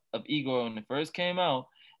thought of Igor when it first came out,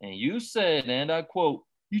 and you said, and I quote,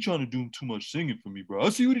 "You trying to do too much singing for me, bro. I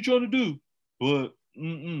see what you're trying to do, but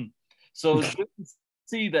So it's good to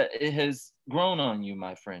see that it has grown on you,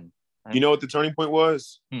 my friend. You know what the turning point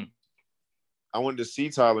was? I went to see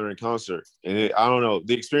Tyler in concert, and I don't know.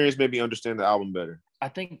 The experience made me understand the album better. I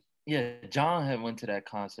think, John had went to that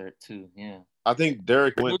concert too. Yeah. I think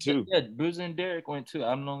Derek went too. Yeah, Bruce and Derek went too.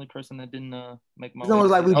 I'm the only person that didn't make my. It's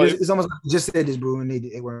almost like it's almost like we just said this, bro, and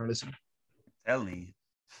they weren't listening. Tell me.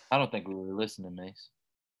 I don't think we were listening, Mace.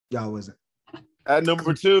 Y'all wasn't. At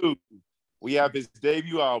number 2, we have his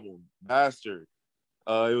debut album, Bastard.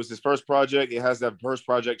 It was his first project. It has that first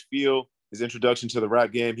project feel. His introduction to the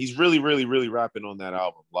rap game. He's really, really, really rapping on that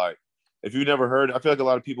album. Like, if you've never heard, I feel like a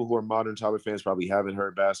lot of people who are modern Tyler fans probably haven't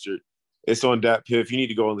heard Bastard. It's on Dat Piff. You need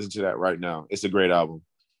to go and listen to that right now. It's a great album.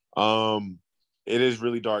 It is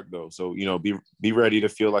really dark though, so be ready to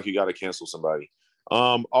feel like you got to cancel somebody.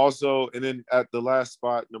 Also, and then at the last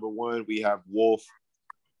spot, number 1, we have Wolf.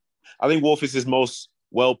 I think Wolf is his most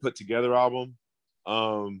well put together album.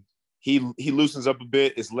 He loosens up a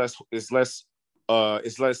bit. It's less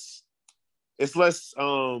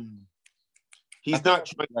he's not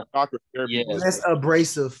trying to shock or scare people. Less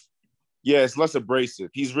abrasive. Yeah, it's less abrasive.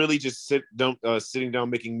 He's really just sitting down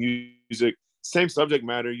making music. Same subject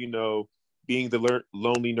matter, being the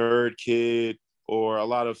lonely nerd kid, or a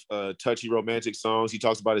lot of touchy romantic songs. He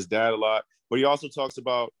talks about his dad a lot, but he also talks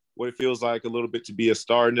about what it feels like a little bit to be a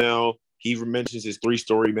star now. He mentions his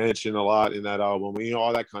 3-story mansion a lot in that album,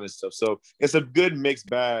 all that kind of stuff. So it's a good mixed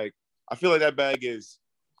bag. I feel like that bag is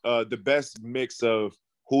the best mix of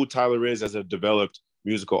who Tyler is as a developed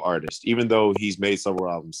musical artist, even though he's made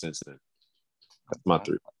several albums since then. That's my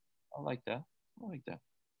 3. I like that.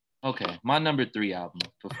 Okay, my number 3 album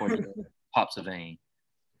before the Pops of Vein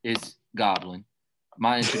is Goblin.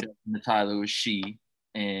 My introduction to Tyler was She,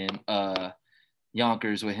 and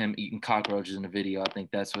Yonkers with him eating cockroaches in the video. I think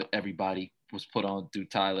that's what everybody was put on through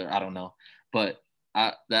Tyler. I don't know. But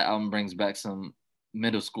that album brings back some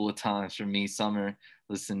middle school times for me, summer,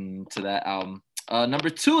 listening to that album. Number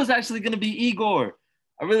 2 is actually going to be Igor.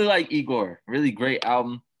 I really like Igor. Really great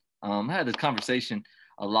album. I had this conversation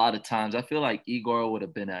a lot of times. I feel like Igor would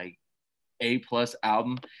have been a A+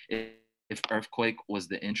 album if Earthquake was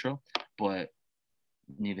the intro, but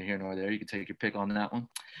neither here nor there. You can take your pick on that one.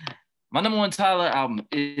 My number 1 Tyler album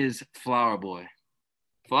is Flower Boy.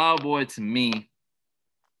 Flower Boy, to me,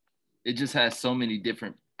 it just has so many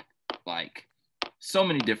different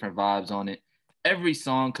vibes on it. Every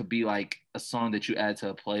song could be like a song that you add to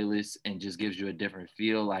a playlist and just gives you a different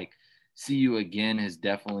feel. Like See You Again has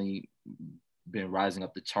definitely been rising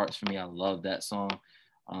up the charts for me. I love that song.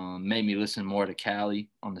 Made me listen more to Cali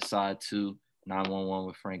on the side too. 911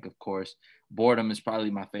 with Frank, of course. Boredom is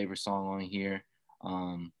probably my favorite song on here.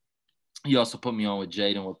 He also put me on with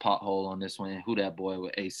Jaden with Pothole on this one, and Who That Boy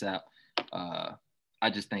with ASAP. I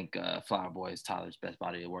just think Flower Boy is Tyler's best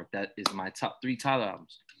body of work. That is my top 3 Tyler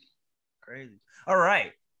albums. Crazy. All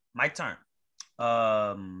right, my turn.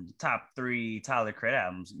 Top 3 Tyler credit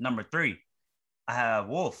albums. Number 3, I have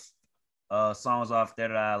Wolf. Songs off there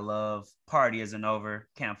that I love: Party Isn't Over,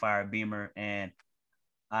 Campfire Beamer, and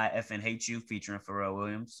I Effing Hate You featuring Pharrell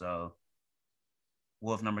Williams. So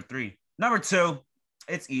Wolf, number 3. Number 2,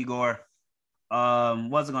 it's Igor.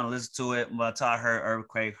 Wasn't gonna listen to it, but I heard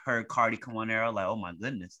Earthquake, heard Cardi come on there. I was like, oh my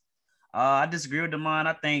goodness. I disagree with Damon.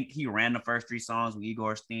 I think he ran the first 3 songs with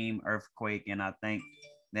Igor's theme, Earthquake, and I think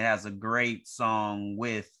that has a great song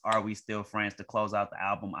with Are We Still Friends to close out the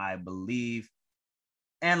album, I believe.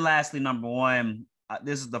 And lastly, number 1,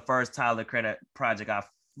 this is the first Tyler credit project I've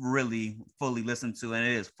really fully listened to, and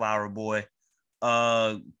it is Flower Boy.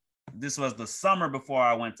 This was the summer before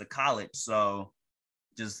I went to college, so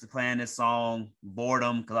just playing this song,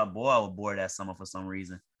 boredom, because I was bored that summer for some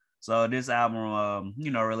reason. So this album,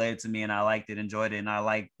 related to me, and I liked it, enjoyed it, and I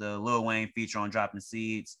liked the Lil Wayne feature on Dropping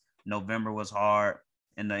Seeds. November was hard,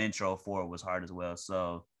 and the intro for it was hard as well.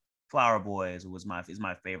 So Flower Boy is my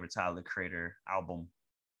favorite Tyler Creator album.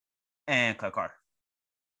 And Cut Carter.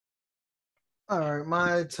 All right,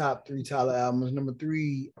 my top 3 Tyler albums. Number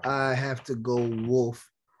 3, I have to go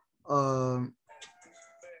Wolf. I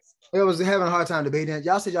was having a hard time debating it.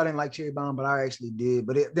 Y'all said y'all didn't like Cherry Bomb, but I actually did.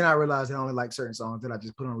 But then I realized I only like certain songs that I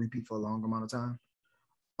just put on repeat for a long amount of time.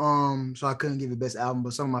 So I couldn't give it best album,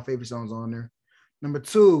 but some of my favorite songs are on there. Number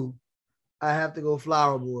 2, I have to go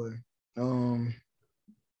Flower Boy.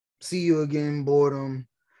 See You Again, Boredom,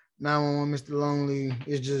 911, Mr. Lonely.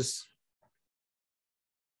 It's just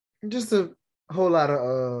a whole lot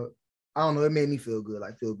of I don't know, it made me feel good,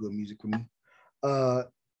 like feel good music for me.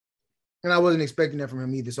 And I wasn't expecting that from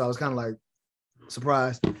him either, so I was kind of like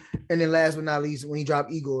surprised. And then last but not least, when he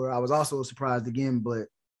dropped Igor, I was also surprised again. But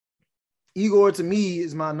Igor to me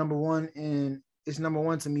is my number 1, and it's number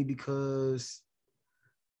 1 to me because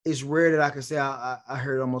it's rare that I can say I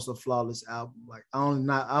heard almost a flawless album. Like I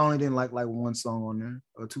only didn't like 1 song on there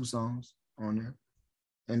or 2 songs on there.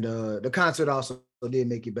 And the concert also did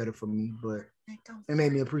make it better for me, but it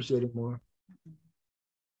made me appreciate it more.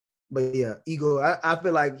 But yeah, Igor, I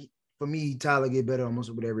feel like for me, Tyler get better almost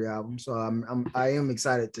with every album. So I am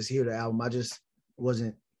excited to hear the album. I just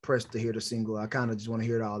wasn't pressed to hear the single. I kind of just want to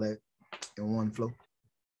hear all that in one flow.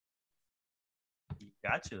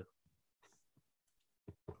 Gotcha.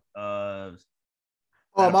 I'm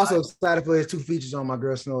also excited for his 2 features on my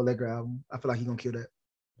Girl Snow Allegra album. I feel like he's gonna kill that.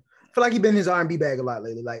 I feel like he's been in his R&B bag a lot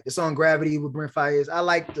lately. Like the song Gravity with Brent Faiyaz. I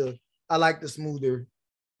like the smoother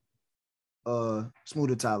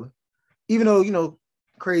Tyler. Even though,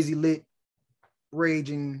 crazy lit,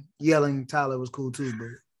 raging, yelling Tyler was cool too, but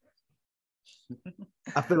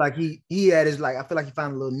I feel like he had his I feel like he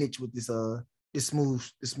found a little niche with this this smooth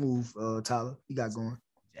Tyler you got going.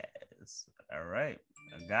 Yes. All right.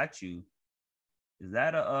 I got you. Is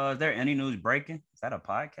that is there any news breaking? Is that a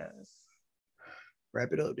podcast?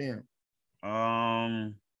 Wrap it up, damn.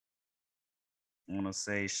 I want to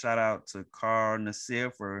say shout out to Carl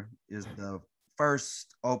Nassir is the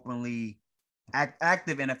first openly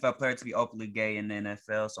active NFL player to be openly gay in the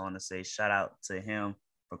NFL. So I want to say shout out to him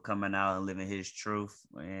for coming out and living his truth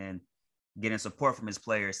and getting support from his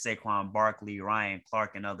players, Saquon Barkley, Ryan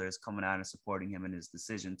Clark, and others coming out and supporting him in his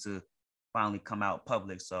decision to finally come out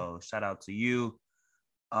public. So shout out to you.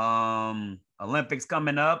 Olympics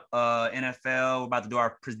coming up. NFL, we're about to do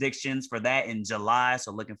our predictions for that in July.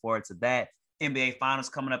 So looking forward to that. NBA finals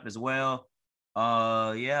coming up as well.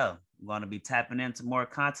 Yeah, I'm going to be tapping into more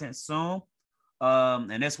content soon.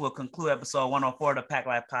 And this will conclude episode 104 of the Pack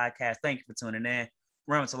Life Podcast. Thank you for tuning in.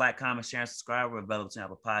 Remember to like, comment, share, and subscribe. We're available to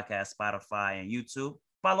Apple Podcasts, Spotify, and YouTube.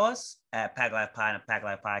 Follow us at Pack Life Pod and Pack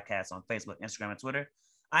Life Podcast on Facebook, Instagram, and Twitter.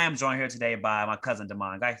 I am joined here today by my cousin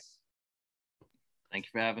Damon. Guys. Thank you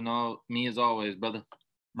for having me as always, brother.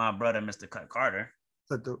 My brother, Mr. Cut Carter.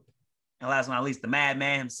 And last but not least, the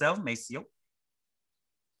madman himself, Maceo.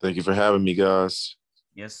 Thank you for having me, guys.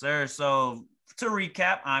 Yes, sir. So to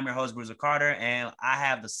recap, I'm your host, Bruiser Carter, and I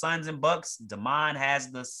have the Suns and Bucks. Damon has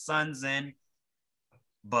the Suns and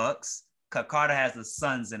Bucks. Cut Carter has the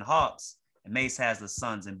Suns and Hawks. And Mace has the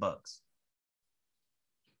Suns and Bucks.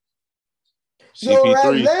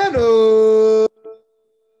 CP3.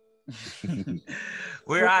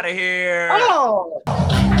 We're out of here. Oh.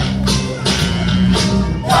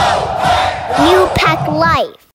 New Pack Life.